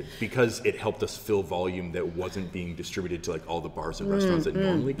COVID because it helped us fill volume that wasn't being distributed to like all the bars and restaurants that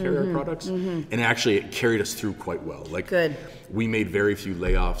normally carry our products, and actually it carried us through quite well. Like, Good. we made very few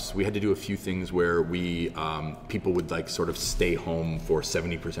layoffs. We had to do a few things where we people would like sort of stay home for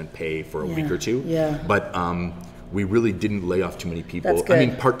 70% pay for a week or two. Yeah. But we really didn't lay off too many people. That's good. I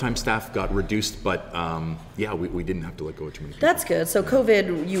mean, part-time staff got reduced, but yeah, we didn't have to let go of too many people. That's good. So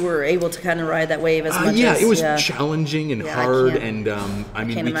COVID, you were able to kind of ride that wave as much yeah, as... it was challenging and hard, and I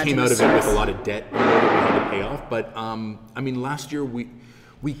mean, we came out of it with a lot of debt, you know, that we had to pay off. But I mean, last year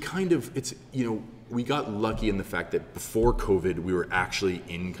we kind of, it's, you know, we got lucky in the fact that before COVID, we were actually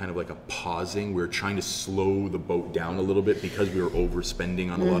in kind of like a pausing. We were trying to slow the boat down a little bit because we were overspending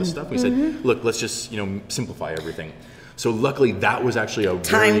on a lot of stuff. We said, look, let's just, you know, simplify everything. So luckily, that was actually a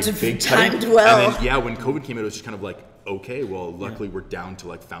very big timed well. And then, yeah, when COVID came out, it was just kind of like, okay, well, luckily we're down to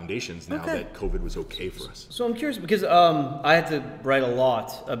like foundations now that COVID was okay for us. So I'm curious because I had to write a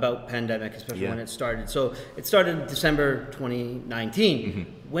lot about pandemic, especially when it started. So it started December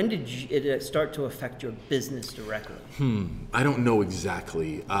 2019. When did it start to affect your business directly? I don't know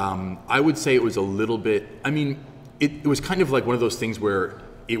exactly. I would say it was a little bit, I mean, it was kind of like one of those things where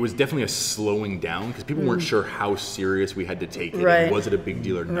it was definitely a slowing down because people weren't sure how serious we had to take it. Right. And was it a big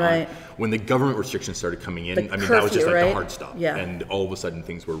deal or not? Right. When the government restrictions started coming in, The I mean, that was just curfew, like right? the hard stop. Yeah. And all of a sudden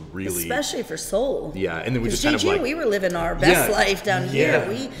things were really... Especially for Seoul. Yeah, and then we just Jeju, kind of like... we were living our best life down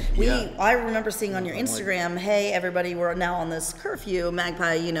here. Yeah. I remember seeing on your Instagram, hey, everybody, we're now on this curfew,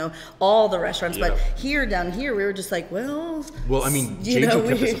 Magpie, you know, all the restaurants. But down here, we were just like, well, I mean, Jeju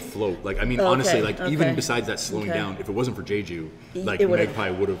kept us afloat. Like, I mean, honestly, like even besides that slowing down, if it wasn't for Jeju, like Magpie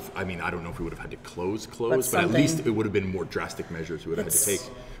would have, I mean, I don't know if we would have had to close, but at least it would have been more drastic measures we would have had to take.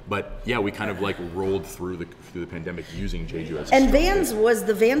 But yeah, we kind of like rolled through the pandemic using Jeju as a and stronghold.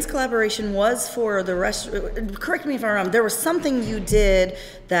 the Vans collaboration was for the correct me if I'm wrong, there was something you did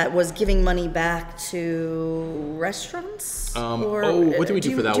that was giving money back to restaurants? What did we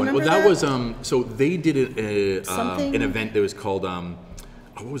do for that one? Well, that was, so they did an event that was called,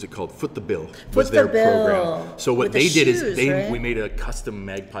 what was it called? Foot the Bill was their program. So what they did is we made a custom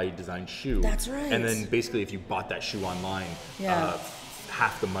Magpie designed shoe. That's right. And then basically if you bought that shoe online,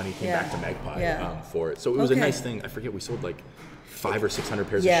 half the money came back to Magpie for it. So it was a nice thing. I forget, we sold like 500 or 600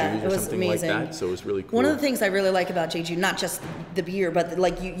 pairs of shoes or something amazing. like that. So it was really cool. One of the things I really like about Jeju, not just the beer, but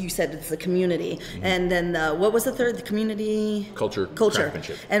like you said, it's the community. And then what was the third? The community culture.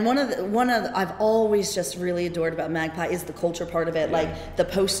 Craftsmanship. And one of the I've always just really adored about Magpie is the culture part of it, like the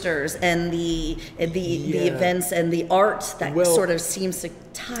posters and the events and the art that sort of seems to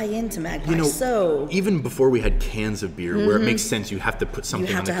tie into Magpie. You know, even before we had cans of beer, where it makes sense, you have to put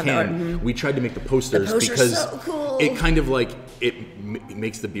something on the can. We tried to make the posters because so cool. it kind of like it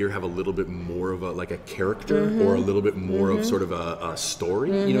makes the beer have a little bit more of a character or a little bit more of sort of a story.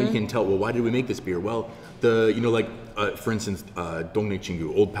 You know, you can tell. Well, why did we make this beer? Well, for instance, Dongne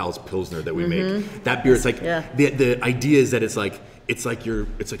Chingu, Old Pal's Pilsner that we make. That beer, it's like the idea is that it's like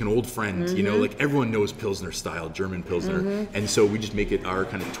an old friend, you know, like everyone knows Pilsner style, German Pilsner. And so we just make it our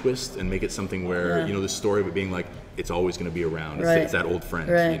kind of twist and make it something where, you know, the story of it being like, it's always going to be around. It's that old friend,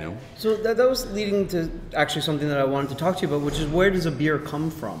 you know? So that was leading to actually something that I wanted to talk to you about, which is where does a beer come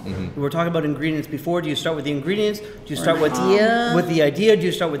from? We were talking about ingredients before. Do you start with the ingredients? Do you start with the idea? Do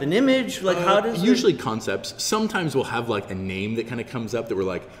you start with an image? Like how does usually concepts. Sometimes we'll have like a name that kind of comes up that we're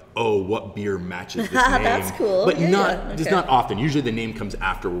like, oh, what beer matches this name? That's cool. But it's not often. Usually the name comes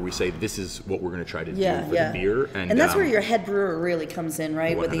after where we say this is what we're going to try to do for the beer. And that's where your head brewer really comes in,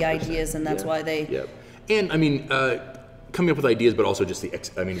 right? With the ideas, and that's why they... Yep. And I mean, coming up with ideas, but also just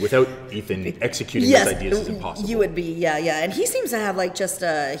without Ethan executing those ideas is impossible. You would be, and he seems to have like just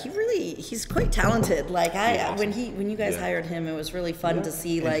he's quite talented. Like awesome. when you guys hired him, it was really fun to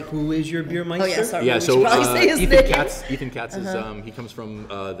see. Like, who is your beer meister? Oh yeah, sorry. Yeah, we so should probably say his name. Ethan Katz is he comes from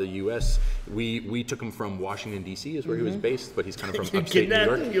the U.S. We took him from Washington D.C. is where he was based, but he's kind of from upstate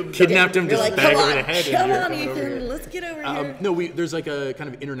New York. Kidnapped him, just bag over the head. Come on, Ethan, let's get over here. No, there's like a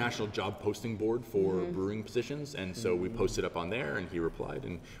kind of international job posting board for brewing positions, and so we posted up on there, and he replied,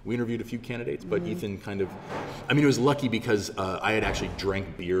 and we interviewed a few candidates, but Ethan kind of, I mean, it was lucky because I had actually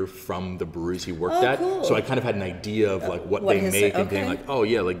drank beer from the breweries he worked at, so I kind of had an idea of like what they make and being like, oh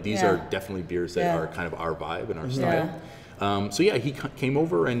yeah, like these are definitely beers that are kind of our vibe and our style. So yeah, he came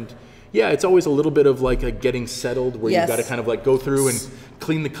over and yeah, it's always a little bit of like a getting settled where you've got to kind of like go through and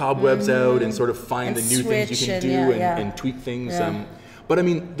clean the cobwebs out and sort of find the new things you can do and tweak things. But I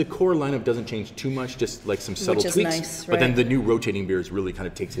mean, the core lineup doesn't change too much, just like some subtle tweaks. Nice, but then the new rotating beers really kind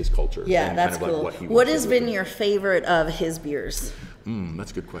of takes his culture. Yeah, and that's kind of cool. like what has been your favorite of his beers?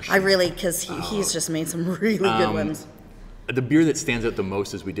 That's a good question. I really, because he's just made some really good ones. The beer that stands out the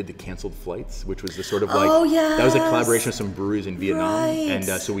most is we did the Canceled Flights, which was the sort of like, that was a collaboration with some breweries in Vietnam. And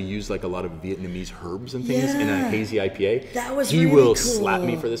so we used like a lot of Vietnamese herbs and things in a hazy IPA. That was He really will cool. slap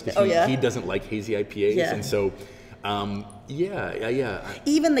me for this because he doesn't like hazy IPAs. And so,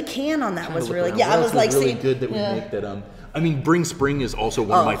 Even the can on that was really, I was like really saying, good that we make that. I mean, Bring Spring is also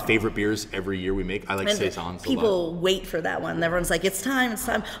one of my favorate beers every year we make. I like saisons a lot. People wait for that one. Everyone's like, it's time.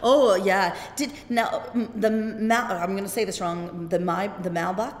 Oh yeah. I'm going to say this wrong. The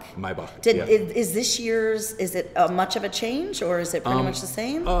Malbach. Maybach. Is this year's? Is it much of a change, or is it pretty much the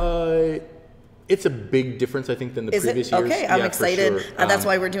same? It's a big difference, I think, than the previous years. Okay, I'm excited. For sure. That's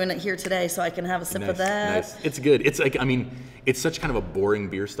why we're doing it here today, so I can have a sip of that. Nice. It's good. It's like, I mean, it's such kind of a boring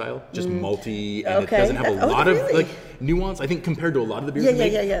beer style, just malty, and it doesn't have a lot of like nuance. I think compared to a lot of the beers we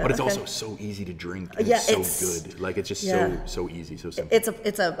make, but it's also so easy to drink. And it's so good. Like it's just so easy, so simple.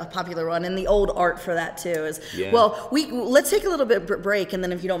 It's a popular one, and the old art for that too is. Well, let's take a little bit break, and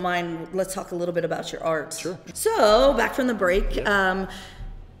then if you don't mind, let's talk a little bit about your art. Sure. So back from the break.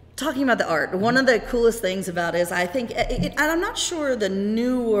 Talking about the art, one of the coolest things about it is I think, and I'm not sure the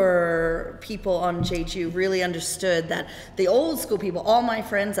newer people on Jeju really understood that the old school people, all my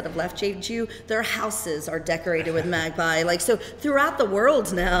friends that have left Jeju, their houses are decorated with Magpie. Like, so throughout the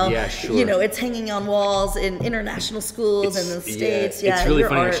world now, you know, it's hanging on walls in international schools and the States. It's really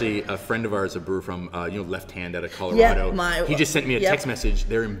funny, actually. A friend of ours, a brewer from, Left Hand out of Colorado, he just sent me a text message.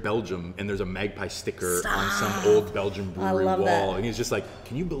 They're in Belgium, and there's a Magpie sticker on some old Belgian brewery wall. And he's just like,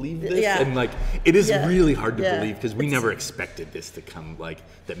 can you believe this? And like, it is really hard to believe because we never expected this to come, like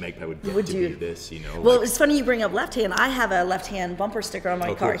that Magpie would get to be this, you know. Well, it's funny you bring up Left Hand. I have a Left Hand bumper sticker on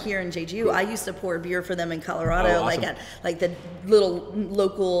my car here in Jeju. I used to pour beer for them in Colorado, like at like the little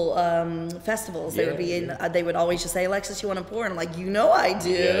local festivals. They would be in. They would always just say, "Alexis, you want to pour?" And I'm like, I do.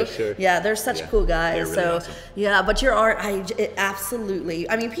 Yeah, sure. Yeah, they're such cool guys. Really awesome. But your art, absolutely.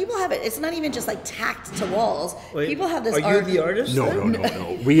 I mean, people have it. It's not even just like tacked to walls. Wait, people have this. Are you the artist?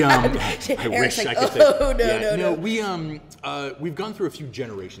 No. We I wish I could say. No. We've gone through a few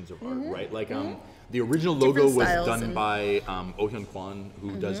generations of art, right? Like the original logo was done by Oh Hyun Kwan,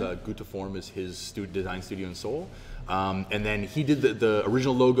 who does Coote Form is his design studio in Seoul. And then he did the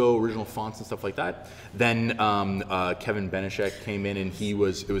original logo, original fonts and stuff like that. Then Kevin Benishek came in and it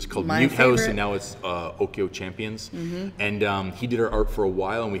was called Mute House, and now it's Okyo Champions. And he did our art for a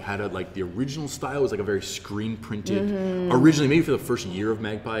while, and we had like the original style was like a very screen printed. Originally, maybe for the first year of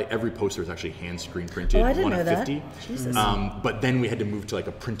Magpie, every poster was actually hand screen printed. Oh, I didn't know 50. that. Jesus. But then we had to move to like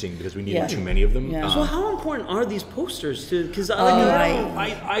a printing because we needed too many of them. So how important are these posters? Because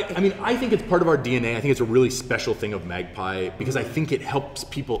I think it's part of our DNA. I think it's a really special thing of Magpie because I think it helps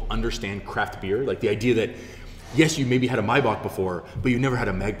people understand craft beer, like the idea that yes, you maybe had a Maybach before, but you never had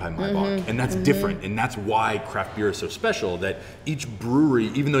a Magpie Maybach, and that's different, and that's why craft beer is so special. That each brewery,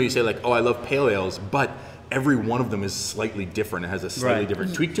 even though you say like, oh, I love pale ales, but every one of them is slightly different. It has a slightly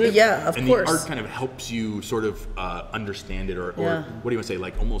different tweak to it. Yeah, of course. And the art kind of helps you sort of understand it, or what do you want to say,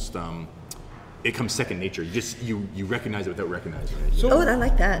 like almost. It comes second nature. You recognize it without recognizing it. So, I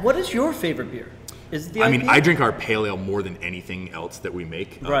like that. What is your favorite beer? Is it the IPA? I drink our pale ale more than anything else that we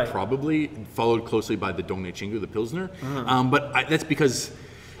make, probably, followed closely by the Dongne Chingu, the Pilsner. But that's because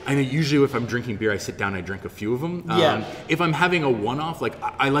I know usually if I'm drinking beer, I sit down, I drink a few of them. If I'm having a one-off, like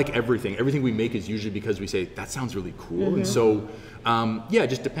I like everything. Everything we make is usually because we say, that sounds really cool. And so, it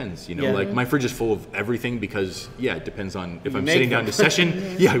just depends, like my fridge is full of everything because, it depends on if I'm sitting down to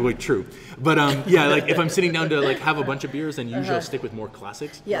session. True. But like if I'm sitting down to like have a bunch of beers, then usually I'll stick with more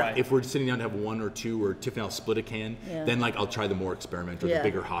classics. If we're sitting down to have one or two, or Tiffany, I'll split a can, then like I'll try the more experimental, the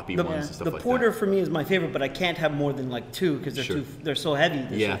bigger hoppy ones and stuff like that. The porter for me is my favorite, but I can't have more than like two because they're so heavy.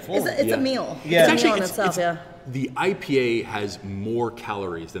 They're so full. It's a meal. Yeah. It's a meal in itself, The IPA has more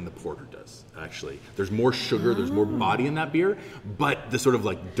calories than the porter does, actually. There's more sugar, there's more body in that beer, but the sort of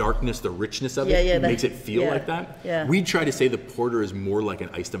like darkness, the richness of it makes it feel like that. Yeah. We try to say the porter is more like an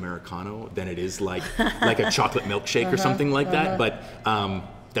iced Americano than it is like a chocolate milkshake or something like that, but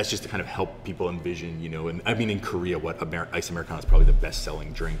that's just to kind of help people envision, and I mean in Korea, iced Americano is probably the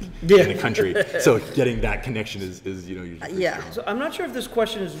best-selling drink in the country. So getting that connection is usually So I'm not sure if this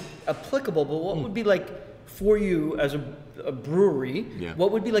question is applicable, but what would be like for you as a brewery, Yeah.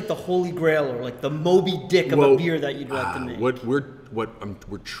 what would be like the holy grail or like the Moby Dick of a beer that you'd like to make? What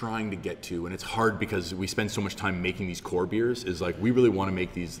we're trying to get to, and it's hard because we spend so much time making these core beers, is like we really want to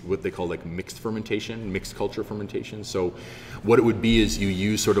make these what they call like mixed fermentation, mixed culture fermentation. So what it would be is you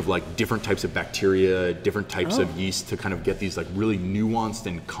use sort of like different types of bacteria, different types of yeast to kind of get these like really nuanced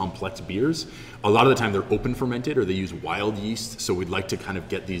and complex beers. A lot of the time they're open fermented or they use wild yeast. So we'd like to kind of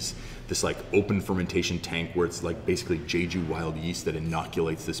get this like open fermentation tank where it's like basically Jeju wild yeast that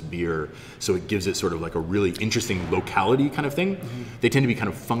inoculates this beer. So it gives it sort of like a really interesting locality kind of thing. They tend to be kind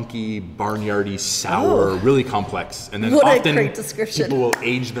of funky, barnyardy, sour, really complex. And then often people will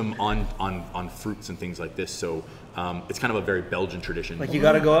age them on fruits and things like this. So it's kind of a very Belgian tradition. Like you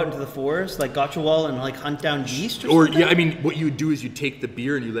got to go out into the forest, like gotcha wall, and like hunt down yeast or something? Yeah, I mean, what you would do is you take the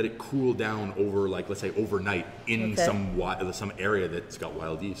beer and you let it cool down over, like, let's say overnight in some area that's got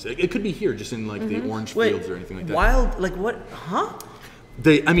wild yeast. It could be here, just in like the orange fields or anything like that. Wild, like what? Huh?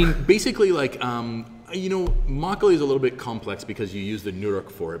 I mean, basically, like, you know, makgeolli is a little bit complex because you use the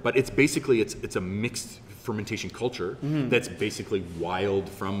nuruk for it, but it's basically it's a mixed fermentation culture that's basically wild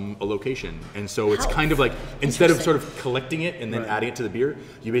from a location. And so it's kind of like, instead of sort of collecting it and then adding it to the beer,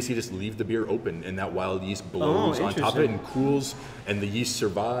 you basically just leave the beer open and that wild yeast blows on top of it and cools and the yeast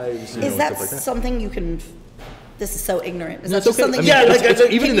survives. Is that something you can... This is so ignorant. Is that just something? I mean, it's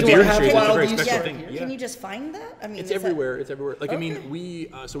even in the beer industry, it's a very special thing. Can you just find that? I mean, it's everywhere. It's everywhere. Like I mean, we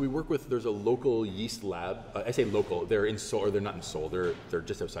work with. There's a local yeast lab. I say local. They're in Seoul. Or they're not in Seoul. They're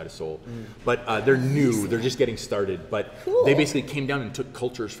just outside of Seoul. But they're new. They're just getting started. But they basically came down and took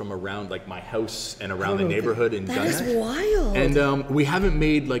cultures from around like my house and around the neighborhood and that is wild. And we haven't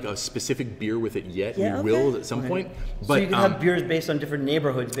made like a specific beer with it yet. We will at some point. But so you can have beers based on different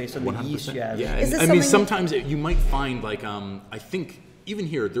neighborhoods, based on the yeast you have. Yeah, I mean, sometimes you might find like. I think even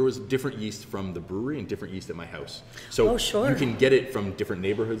here there was different yeast from the brewery and different yeast at my house. So you can get it from different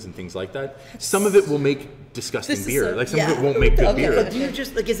neighborhoods and things like that. Some of it will make disgusting beer. Like some of it won't make good beer. But do you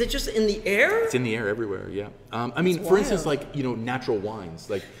just like, is it just in the air? It's in the air everywhere. Yeah. I mean, for instance, like, you know, natural wines.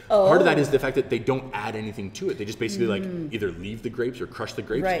 Like part of that is the fact that they don't add anything to it. They just basically like either leave the grapes or crush the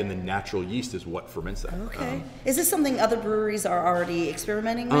grapes, and the natural yeast is what ferments that. Okay. Is this something other breweries are already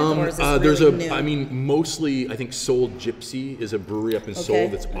experimenting with, or is this really new? I mean, mostly I think Seoul Gypsy is a brewery up in Seoul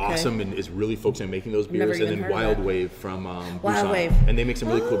that's awesome and is really focusing on making those beers. And then Wild Wave from Busan. Wave. And they make some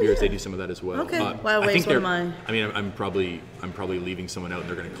really cool beers. They do some of that as well. Okay. Wild Wave's one of mine. I mean, I'm probably leaving someone out and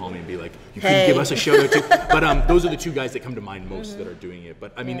they're going to call me and be like, you couldn't give us a shout out too. But those are the two guys that come to mind most that are doing it.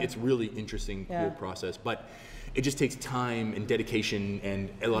 But I mean, it's really interesting, cool process. But it just takes time and dedication and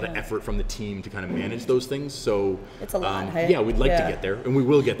a lot of effort from the team to kind of manage those things. So it's a lot. Yeah, we'd like to get there, and we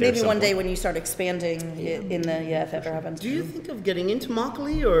will get there. Maybe one day when you start expanding in the if ever happens. Do you think of getting into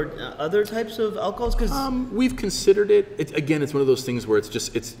makgeolli or other types of alcohols? Because we've considered it. It's one of those things where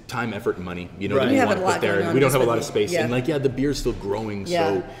it's time, effort, and money. You know, that you we have want a to lot put there. going on We don't have a lot with of space, and like the beer's still growing,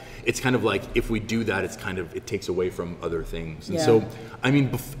 so. It's kind of like if we do that, it's kind of it takes away from other things. And so, I mean,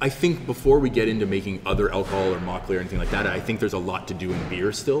 I think before we get into making other alcohol or makgeolli or anything like that, I think there's a lot to do in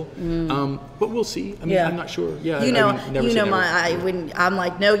beer still. But we'll see. I mean, I'm not sure. Yeah, I'm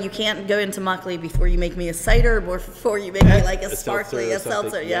like, no, you can't go into makgeolli before you make me a cider or before you make me like a sparkly, a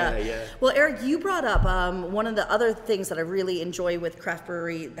seltzer. Yeah. Well, Eric, you brought up one of the other things that I really enjoy with craft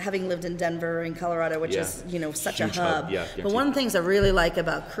brewery, having lived in Denver and Colorado, which is such a hub. But one of the things I really like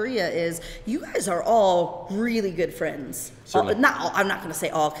about Korea is you guys are all really good friends. I'm not going to say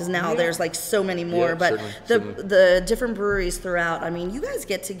all because now there's like so many more, but the different breweries throughout. I mean, you guys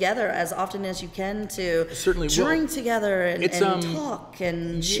get together as often as you can to drink together and talk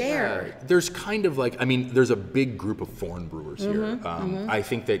and share. There's kind of like, I mean, there's a big group of foreign brewers here. I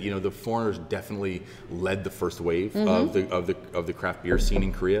think that the foreigners definitely led the first wave of the craft beer scene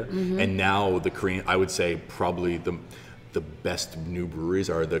in Korea, and now the Korean, I would say probably the best new breweries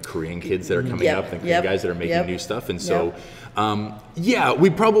are the Korean kids that are coming up, the Korean guys that are making new stuff. And so, we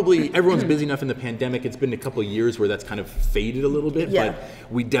probably, everyone's busy enough in the pandemic. It's been a couple of years where that's kind of faded a little bit, but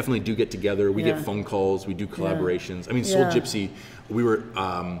we definitely do get together. We get phone calls, we do collaborations. I mean, Seoul Gypsy, we were,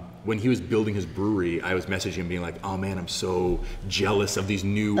 when he was building his brewery, I was messaging him being like, oh man, I'm so jealous of these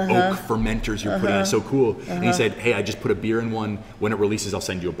new oak fermenters you're putting in. It's so cool. And he said, hey, I just put a beer in one. When it releases, I'll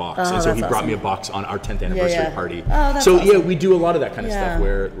send you a box. And so he brought me a box on our 10th anniversary party. So we do a lot of that kind of stuff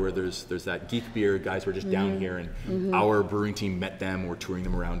where there's that geek beer guys who are just down here, and our brewing team met them. We're touring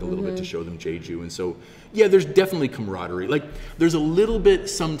them around a little bit to show them Jeju. And so, there's definitely camaraderie. Like there's a little bit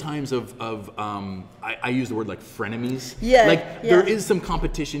sometimes of I use the word like frenemies. There is some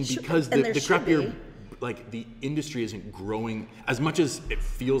competition because the craft beer like the industry isn't growing as much as it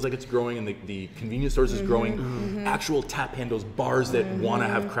feels like it's growing, and the convenience stores is growing. Actual tap handles, bars that want to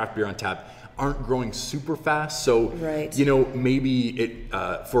have craft beer on tap aren't growing super fast. So, you know, maybe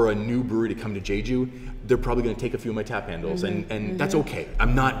it for a new brewery to come to Jeju, they're probably going to take a few of my tap handles, and that's okay.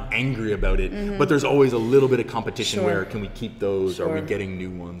 I'm not angry about it, but there's always a little bit of competition where can we keep those? Are we getting new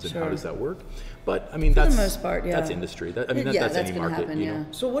ones, and how does that work? But I mean, that's the most part, that's industry. That, I mean, that's any market. Happen, you know.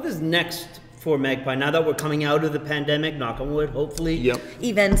 So what is next for Magpie now that we're coming out of the pandemic? Knock on wood, hopefully. Yep.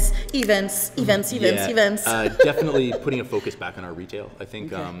 Events. Definitely putting a focus back on our retail, I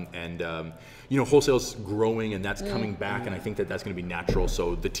think, you know, wholesale's growing, and that's coming back, and I think that that's going to be natural.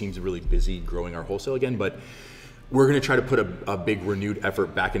 So the team's really busy growing our wholesale again, but we're going to try to put a big renewed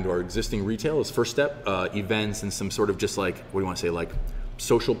effort back into our existing retail as first step, events and some sort of just like, what do you want to say, like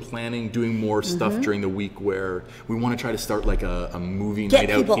social planning, doing more stuff during the week where we want to try to start like a movie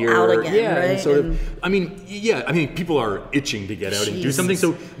night out here. Out again, right? And sort of, I mean, people are itching to get out and do something,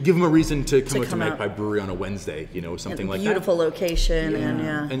 so give them a reason to come out to Magpie Brewery on a Wednesday, you know, something like that. Beautiful location,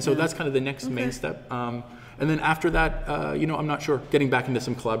 and so that's kind of the next main step. And then after that, you know, I'm not sure. Getting back into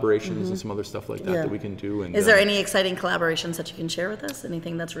some collaborations and some other stuff like that that we can do. And is there any exciting collaborations that you can share with us?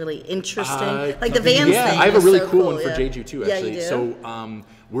 Anything that's really interesting, like the Vans thing? Yeah, I have a really cool one for Jeju too, actually. You do? So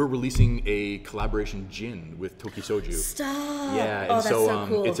we're releasing a collaboration gin with Toki Soju. Stop. Yeah, and that's so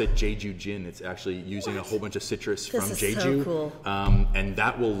cool. It's a Jeju gin. It's actually using a whole bunch of citrus from Jeju. So cool. And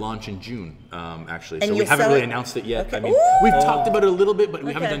that will launch in June, actually. And so we haven't really announced it yet. Okay. I mean, we've talked about it a little bit, but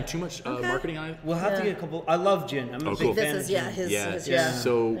we haven't done too much marketing on it. We'll have to get a couple. I love gin. I'm a big fan of gin. His.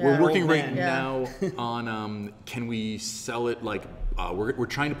 So we're working right now on can we sell it like we're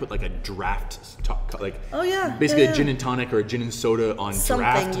trying to put like a draft basically a gin and tonic or a gin and soda on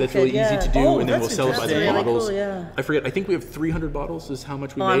draft that's really easy to do, and then we'll sell it by the bottles. Cool, I forget, I think we have 300 bottles is how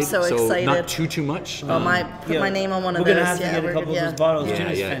much we made. I'm so excited. Not too much. Put my name on one of those. We're gonna have to get a couple of those bottles.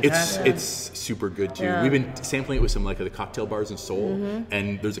 It's super good too. We've been sampling it with some like the cocktail bars in Seoul,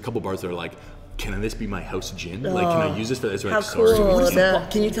 and there's a couple bars that are like, can this be my house gin? Like, can I use this for that? How cool.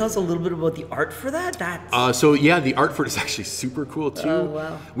 Can you tell us a little bit about the art for that? The art for it is actually super cool too. Oh,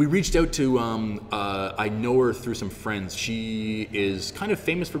 wow. We reached out to, I know her through some friends. She is kind of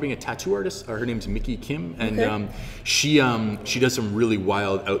famous for being a tattoo artist. Her name's Mickey Kim, and she does some really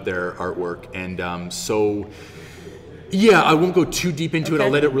wild out there artwork. And I won't go too deep into it. I'll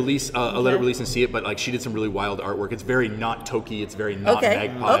let it release. I'll let it release and see it. But like, she did some really wild artwork. It's very not Toki. It's very not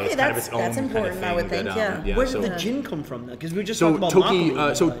Magpie. It's kind of its own that's important. Kind of thing. I would think. Where did the gin come from? Because we just talked about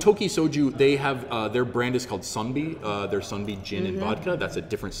Toki Soju. They have their brand is called Sunbi. Their Sunbi gin and vodka. That's a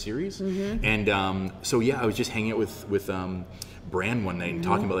different series. And I was just hanging out with brand one night and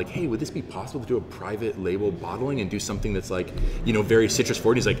talking about like, hey, would this be possible to do a private label bottling and do something that's like, you know, very citrus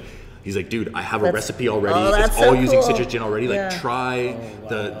forward? He's like, dude, I have a recipe already. It's all using citrus gin already. Like, try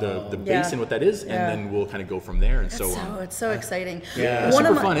the base and what that is, and then we'll kind of go from there. And it's so exciting. It's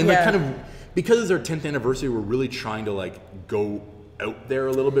super fun. And like, kind of because it's our 10th anniversary, we're really trying to like go out there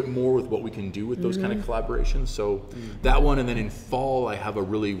a little bit more with what we can do with those kind of collaborations. So that one, and then in fall I have a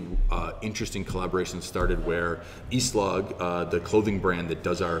really interesting collaboration started where Eastlog, the clothing brand that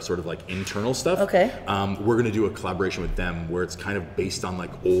does our sort of like internal stuff, we're going to do a collaboration with them where it's kind of based on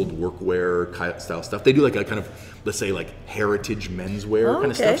like old workwear style stuff. They do like a kind of, let's say, like heritage menswear kind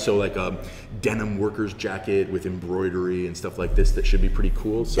of stuff. So like a denim worker's jacket with embroidery and stuff like this that should be pretty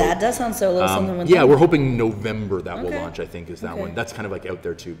cool. So that does sound so something with we're hoping November that will launch, I think, is that one. That's kind of like out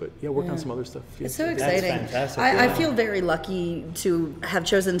there too, but working on some other stuff. It's so exciting. That's fantastic. I feel very lucky to have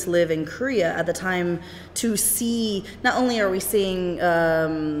chosen to live in Korea at the time to see, not only are we seeing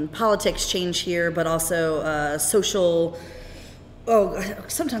politics change here, but also social.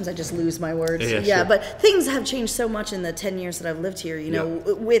 Sometimes I just lose my words. Sure. But things have changed so much in the 10 years that I've lived here, you know,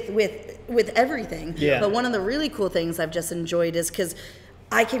 with everything. But one of the really cool things I've just enjoyed is because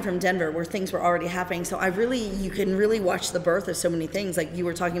I came from Denver where things were already happening. So you can really watch the birth of so many things. Like you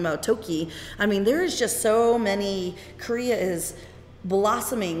were talking about Toki. I mean, there is just so many. Korea is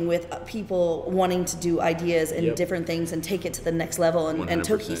blossoming with people wanting to do ideas and different things and take it to the next level. And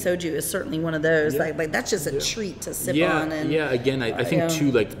Toki Soju is certainly one of those. Like that's just a treat to sip on. And, again, I think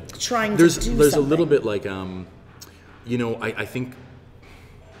too, like trying there's to do there's something. a little bit like you know, I think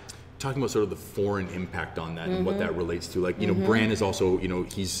talking about sort of the foreign impact on that and what that relates to, like, you know, Bran is also, you know,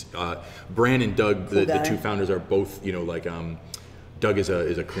 he's Bran and Doug, the two founders, are both, you know, like Doug is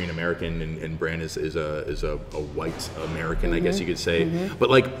a Korean American, and Bran is a white American, I guess you could say. But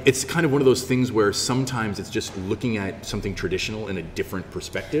like, it's kind of one of those things where sometimes it's just looking at something traditional in a different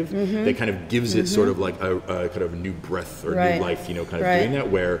perspective that kind of gives it sort of like a kind of new breath or new life, you know, kind of doing that,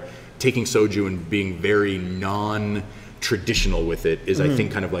 where taking soju and being very non-traditional with it is, I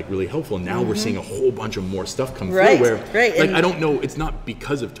think, kind of like really helpful. And now we're seeing a whole bunch of more stuff come through where, like, and I don't know, it's not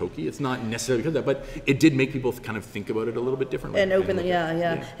because of Toki, it's not necessarily because of that, but it did make people kind of think about it a little bit differently. And open the,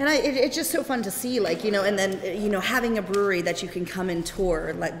 And it's just so fun to see, like, you know, and then, you know, having a brewery that you can come and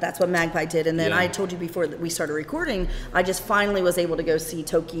tour, like that's what Magpie did. And then I told you before that we started recording, I just finally was able to go see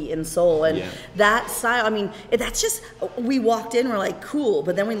Toki in Seoul. And that style, I mean, that's just, we walked in, we're like, cool.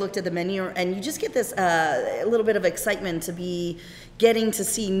 But then we looked at the menu and you just get this a little bit of excitement to be getting to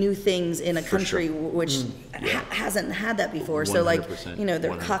see new things in a country which hasn't had that before. So like, you know,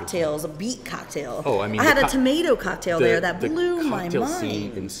 their cocktails, a beet cocktail. Oh, I mean, I had a tomato cocktail there that blew my mind. The cocktail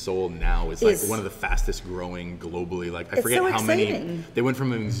scene in Seoul now is like one of the fastest growing globally. Like, I forget how many. They went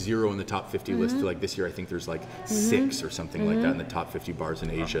from having 0 in the top 50 list to like this year, I think there's like 6 or something like that in the top 50 bars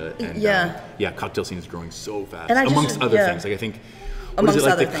in Asia. And cocktail scene is growing so fast. Amongst other things, like I think. What is it,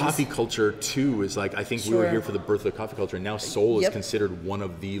 like the coffee culture too is like, I think we were here for the birth of the coffee culture, and now Seoul is considered one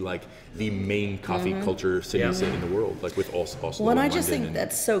of the like the main coffee culture cities in the world, like with also well, and I just think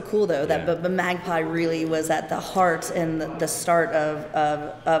that's so cool though that the Magpie really was at the heart and the start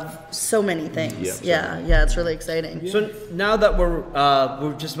of so many things. It's really exciting. So now that we're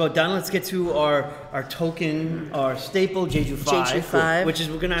just about done, let's get to our token, our staple Jeju 5, which is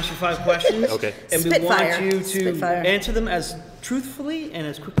we're gonna ask you 5 questions. Okay. And we want you to answer them as truthfully and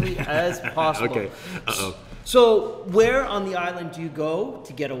as quickly as possible. Okay. Uh-oh. So, where on the island do you go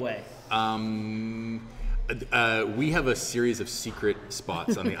to get away? We have a series of secret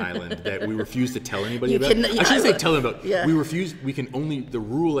spots on the island that we refuse to tell anybody about. I shouldn't say tell them about. We refuse. We can only. The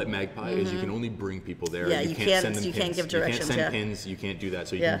rule at Magpie is you can only bring people there. Yeah, you can't send them you pins. Can't give directions. You can't send pins. You can't do that.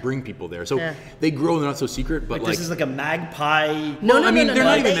 So you can bring people there. So they grow. They're not so secret. But like this is like a Magpie. No, I mean, they're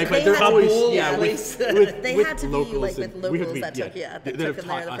not even Magpie. They're always they had to be like with locals that took them there the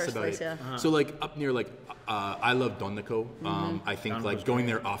first place. So like up near like. I love Donnako. I think like going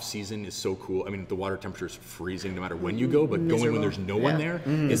there off season is so cool. I mean, the water temperature is freezing no matter when you go, but going when there's no one there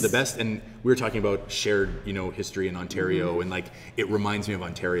is the best. And we were talking about shared, you know, history in Ontario, and like it reminds me of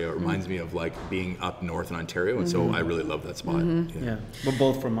Ontario. It reminds me of like being up north in Ontario, and so I really love that spot. We're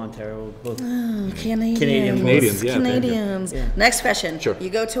both from Ontario. Both Canadians. Yeah. Next question. Sure. You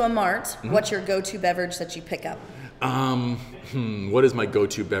go to a mart. What's your go-to beverage that you pick up? What is my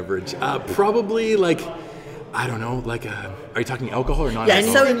go-to beverage? Probably like. I don't know, like, are you talking alcohol or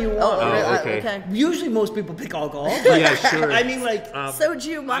non-alcohol? Okay. Usually most people pick alcohol. Yeah, sure. I mean, like,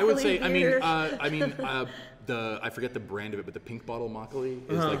 soju, makgeolli, I would say, beer. I forget the brand of it, but the pink bottle makgeolli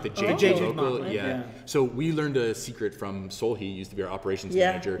is like the Jeju local. Yeah. So we learned a secret from Seoul. He used to be our operations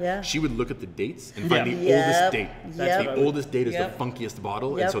manager. Yeah. She would look at the dates and find the oldest date. That's the oldest date is the funkiest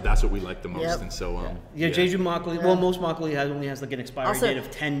bottle, and so that's what we like the most. And so Jeju makgeolli. Well, most makgeolli only has like an expiry date of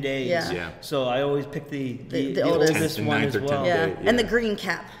 10 days. Yeah. So I always pick the oldest one as well. And the green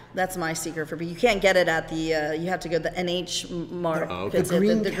cap. That's my secret for beer. You can't get it at the. You have to go to the NH Mart. The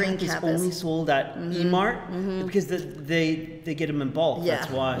green cap is only sold at E-Mart because they get them in bulk.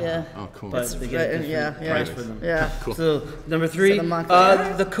 That's why. Yeah. Oh, cool. But they get a different price for them. Yeah. Cool. So number 3,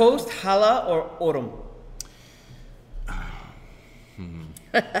 the coast, Hala or Orem?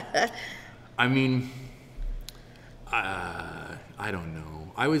 I mean, I don't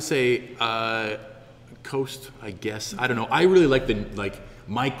know. I would say coast. I guess I don't know. I really like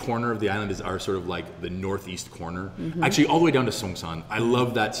my corner of the island is our sort of like the northeast corner. Actually, all the way down to Songsan. I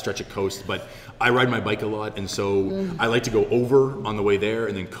love that stretch of coast, but I ride my bike a lot, and so I like to go over on the way there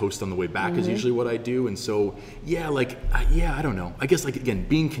and then coast on the way back is usually what I do. And so, I don't know. I guess like again,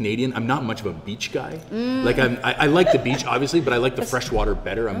 being Canadian, I'm not much of a beach guy. Like I like the beach obviously, but I like the fresh water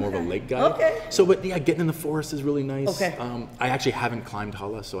better. I'm more of a lake guy. So, but yeah, getting in the forest is really nice. I actually haven't climbed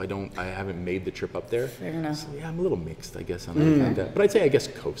Hala, so I haven't made the trip up there. Fair enough. So yeah, I'm a little mixed, I guess, on anything like that. But I'd say I guess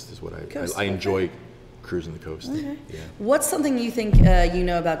coast is what I enjoy. Cruising the coast. Yeah. What's something you think you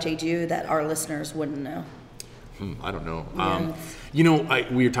know about Jeju that our listeners wouldn't know? I don't know. You know,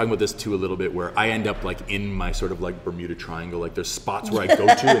 we were talking about this too a little bit, where I end up like in my sort of like Bermuda Triangle. Like there's spots where I go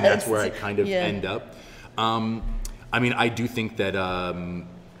to, and that's where I kind of end up. I mean, I do think that.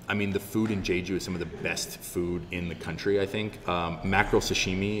 The food in Jeju is some of the best food in the country, I think. Mackerel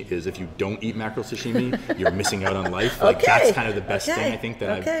sashimi is, if you don't eat mackerel sashimi, you're missing out on life. Like that's kind of the best thing I think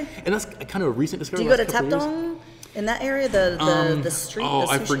that and that's kind of a recent discovery. Do you go to Tapdong in that area, the street?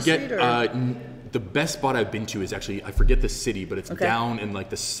 I forget. the best spot I've been to is actually, I forget the city, but it's down in like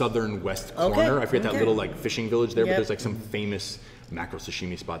the southern west corner. I forget that little like fishing village there, but there's like some famous mackerel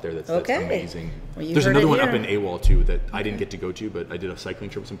sashimi spot there that's amazing. Well, there's another one up in AWOL too that I didn't get to go to, but I did a cycling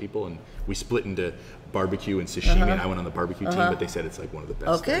trip with some people and we split into barbecue and sashimi, and I went on the barbecue team, but they said it's like one of the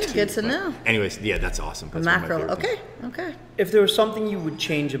best. Okay, good to know. Anyways, yeah, that's awesome. That's mackerel. Okay. If there was something you would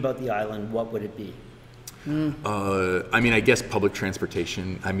change about the island, what would it be? I mean, I guess public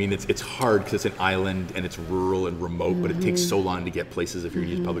transportation. I mean, it's hard because it's an island and it's rural and remote, but it takes so long to get places if you're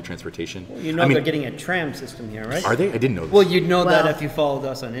going to use public transportation. Well, you know, they're getting a tram system here, right? Are they? I didn't know this. Well, you'd know that if you followed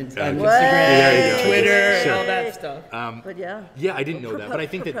us on Instagram, Twitter, all that stuff. But yeah, I didn't know that, but I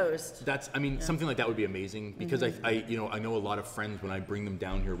think that's. I mean, something like that would be amazing because I know a lot of friends when I bring them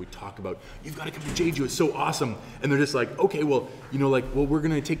down here, we talk about you've got to come to Jeju. It's so awesome, and they're just like, okay, well, we're going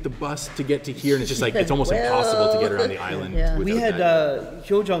to take the bus to get to here, and it's just like it's almost impossible to get around the island. We had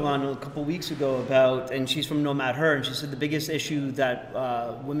Hyojung on a couple weeks ago and she's from Nomad Her, and she said the biggest issue that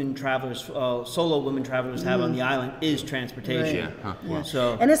women travelers, solo women travelers have on the island is transportation.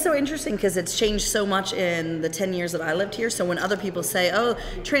 So, and it's so interesting because it's changed so much in the 10 years that I lived here. So when other people say, oh,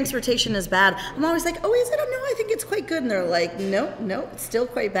 transportation is bad, I'm always like, oh, is it? No, I think it's quite good. And they're like, no, it's still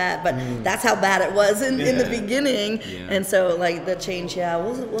quite bad. But that's how bad it was in the beginning. And so like the change,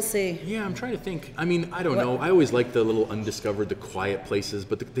 we'll see. Yeah, I'm trying to think. I mean, I don't know. I always like the little undiscovered, the quiet places,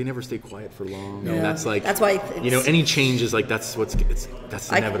 but they never stay quiet for long. And that's why any change is like that's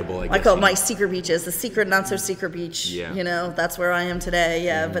inevitable. I guess. I call it my secret beaches, the secret, not so secret beach. Yeah. That's where I am today.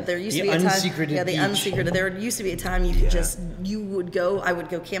 Yeah, but there used to be a time. The unsecreted. There used to be a time you could I would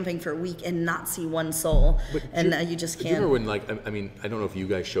go camping for a week and not see one soul, and now you just can't. Do you remember when I mean, I don't know if you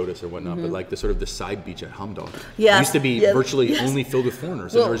guys showed us or whatnot, but like the side beach at Hamdok. Yeah. It used to be virtually only filled with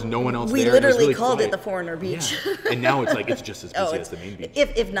foreigners, and there was no one else there. We literally called it the foreigner beach. And now it's just as busy as the main beach.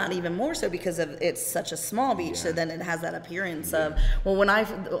 If not even more so, because it's such a small beach, so then it has that appearance of, well, when I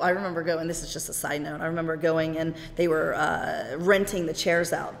remember going, this is just a side note, I remember going and they were renting the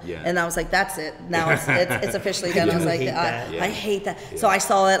chairs out. And I was like, that's it. Now it's officially done. I was like, I hate that. So I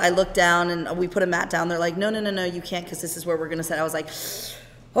saw it, I looked down and we put a mat down. They're like, no, you can't because this is where we're going to sit. I was like,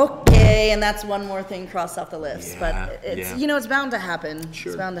 okay, and that's one more thing crossed off the list. But it's it's bound to happen.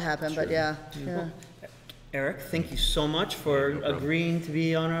 Sure. It's bound to happen, but yeah. Eric, thank you so much for agreeing to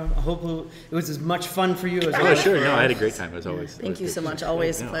be on. I hope it was as much fun for you as well. Sure. No, I had a great time as always. Thank you so much.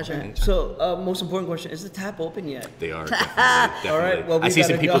 Always a pleasure. So, most important question: is the tap open yet? They are. Definitely. All right. Well, I see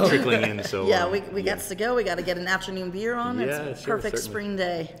some people trickling in. So we got to go. We got to get an afternoon beer on. It's a perfect spring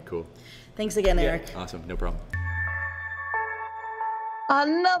day. Cool. Thanks again, Eric. Awesome. No problem.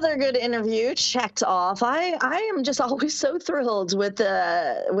 Another good interview checked off. I am just always so thrilled with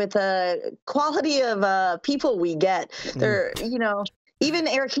the quality of people we get. They're even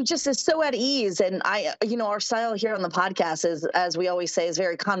Eric, he just is so at ease, and our style here on the podcast is, as we always say, is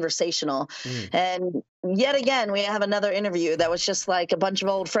very conversational. And yet again, we have another interview that was just like a bunch of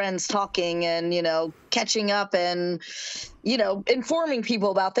old friends talking and catching up and informing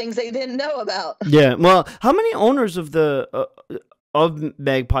people about things they didn't know about. Yeah. Well, how many owners of the of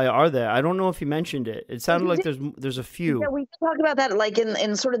Magpie are there? I don't know if you mentioned it. It sounded like there's a few. Yeah, we talked about that like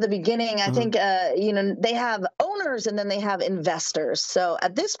in sort of the beginning. I think they have owners and then they have investors. So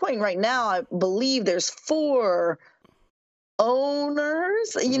at this point right now, I believe there's 4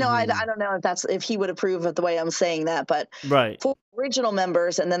 owners. I don't know if he would approve of the way I'm saying that, but 4 original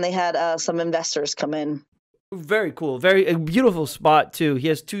members, and then they had some investors come in. Very cool. Very beautiful spot too. He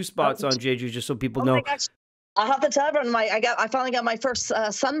has 2 spots on Jeju, just so people know. My gosh. I'll have to tell everyone I finally got my first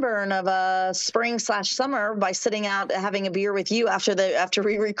sunburn of spring/summer by sitting out having a beer with you after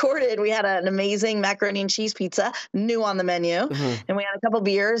we recorded. We had an amazing macaroni and cheese pizza, new on the menu, and we had a couple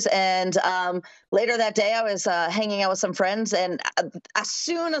beers. And later that day, I was hanging out with some friends, and as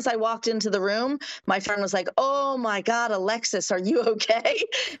soon as I walked into the room, my friend was like, "Oh my God, Alexis, are you okay?"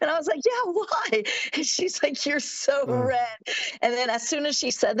 And I was like, "Yeah, why?" And she's like, "You're so red." And then as soon as she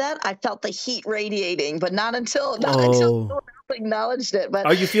said that, I felt the heat radiating, but not until someone else acknowledged it. But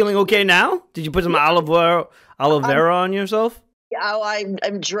are you feeling okay now? Did you put some aloe vera on yourself?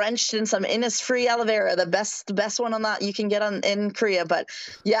 I'm drenched in some Innisfree aloe vera, the best one on that you can get in Korea. But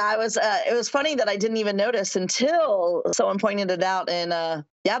yeah, it was funny that I didn't even notice until someone pointed it out. And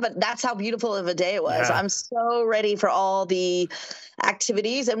but that's how beautiful of a day it was. Yeah. I'm so ready for all the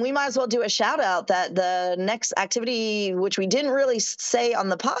activities, and we might as well do a shout out that the next activity, which we didn't really say on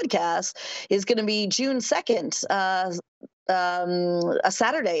the podcast, is going to be June 2nd, a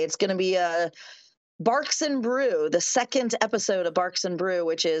Saturday. It's going to be Barks and Brew, the second episode of Barks and Brew,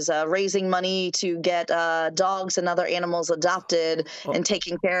 which is raising money to get dogs and other animals adopted and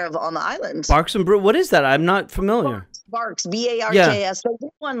taken care of on the island. Barks and Brew, what is that? I'm not familiar. Barks, B-A-R-K-S. So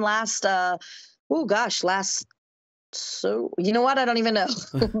this one last so you know what? I don't even know.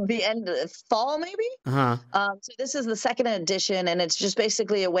 The end of fall, maybe. So this is the second edition, and it's just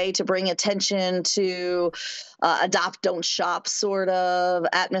basically a way to bring attention to adopt, don't shop sort of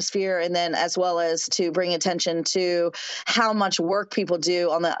atmosphere, and then as well as to bring attention to how much work people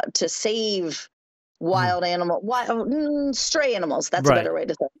do to save stray animals. That's a better way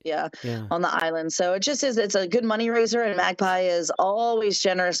to say it. Yeah, on the island. So it just is, it's a good money raiser, and Magpie is always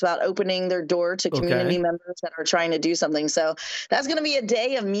generous about opening their door to community members that are trying to do something. So that's going to be a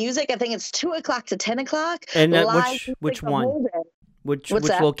day of music. I think it's 2 o'clock to 10 o'clock. And which one? Which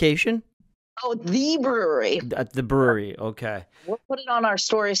location? Oh, the brewery. At the brewery, okay. We'll put it on our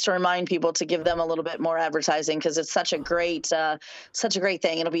stories to remind people to give them a little bit more advertising, because it's such a great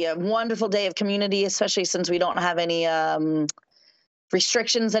thing. It'll be a wonderful day of community, especially since we don't have any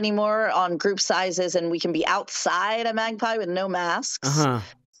restrictions anymore on group sizes, and we can be outside at Magpie with no masks.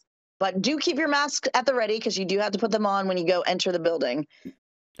 But do keep your mask at the ready, because you do have to put them on when you go enter the building.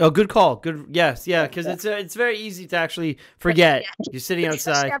 Oh, good call. Good. Yes. Yeah. Because it's very easy to actually forget. You're sitting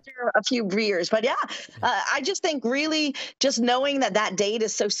outside after a few beers. But I just think really just knowing that date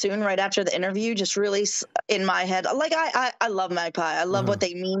is so soon right after the interview, just really in my head, like I love Magpie. I love what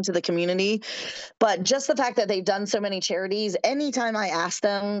they mean to the community. But just the fact that they've done so many charities, anytime I ask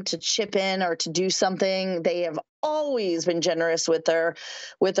them to chip in or to do something, they have always been generous with their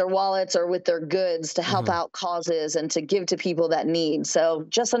wallets or with their goods to help out causes and to give to people that need. So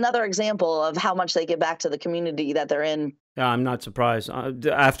just another example of how much they give back to the community that they're in. Yeah, I'm not surprised.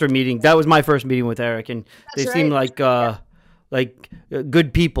 After meeting, that was my first meeting with Eric, and they seem like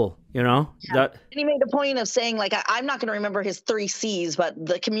good people, you know. Yeah. And he made a point of saying, like, I'm not going to remember his 3 C's, but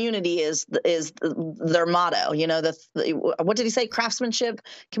the community is their motto. You know, what did he say? Craftsmanship,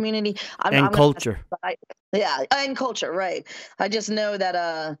 community, and culture. And culture, right? I just know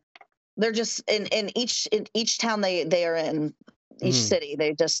that they're just in each town they are in, each city,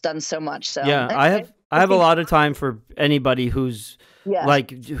 they've just done so much. So I have a lot of time for anybody who's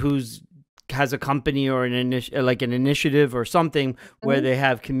has a company or an initiative or something where they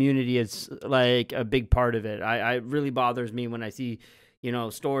have community as like a big part of it. It really bothers me when I see, you know,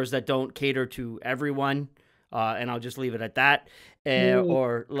 stores that don't cater to everyone, and I'll just leave it at that.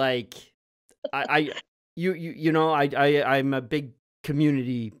 Or like I'm a big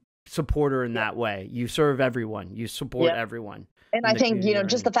community supporter in that way. You serve everyone, you support everyone. And I think, you know,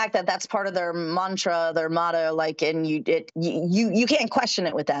 just the fact that that's part of their mantra, their motto, like, and you can't question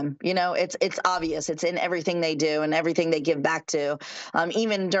it with them. You know, it's obvious. It's in everything they do and everything they give back to.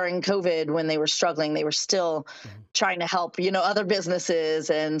 Even during COVID, when they were struggling, they were still trying to help, you know, other businesses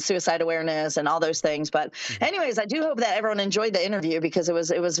and suicide awareness and all those things. But anyways, I do hope that everyone enjoyed the interview, because it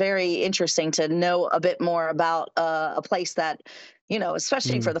was very interesting to know a bit more about a place that, you know,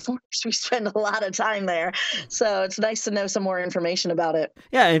 especially for the foreigners, we spend a lot of time there. So it's nice to know some more information about it.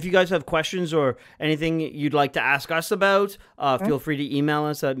 Yeah, and if you guys have questions or anything you'd like to ask us about, feel free to email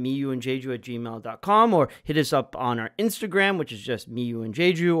us at meyouandjeju@gmail.com, or hit us up on our Instagram, which is just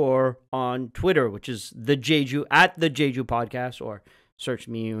meyouandjeju, or on Twitter, which is the Jeju, at the Jeju Podcast, or search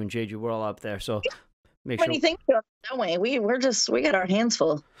Me, You, and Jeju. We're all up there. So make sure. Many things don't we? We got our hands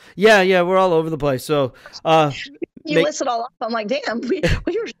full. Yeah, we're all over the place. So you list it all off. I'm like, damn, we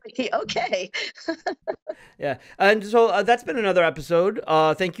were okay. Yeah, and so that's been another episode.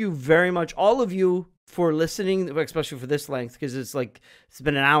 Thank you very much, all of you, for listening, especially for this length, because it's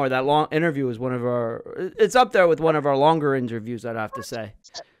been an hour. That long interview is it's up there with one of our longer interviews, I'd have to say.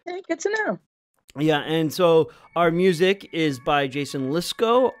 Good to know. Yeah, and so our music is by Jason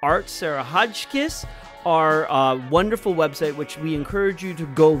Lisko, art Sarah Hodgkiss. Our wonderful website, which we encourage you to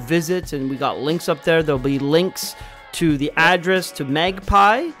go visit, and we got links up there. There'll be links to the address to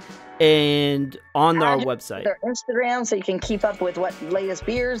Magpie and on our website. Their Instagram, so you can keep up with what latest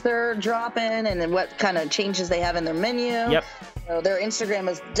beers they're dropping and then what kind of changes they have in their menu. Yep. So their Instagram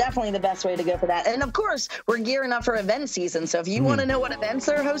is definitely the best way to go for that. And of course, we're gearing up for event season. So if you want to know what events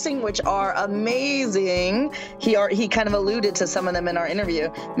they're hosting, which are amazing, he kind of alluded to some of them in our interview,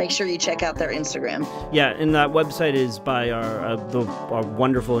 make sure you check out their Instagram. Yeah, and that website is by our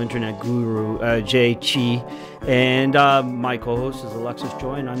wonderful internet guru, Jay Chi. And my co-host is Alexis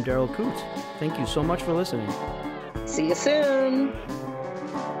Joy, and I'm Darryl Coote. Thank you so much for listening. See you soon.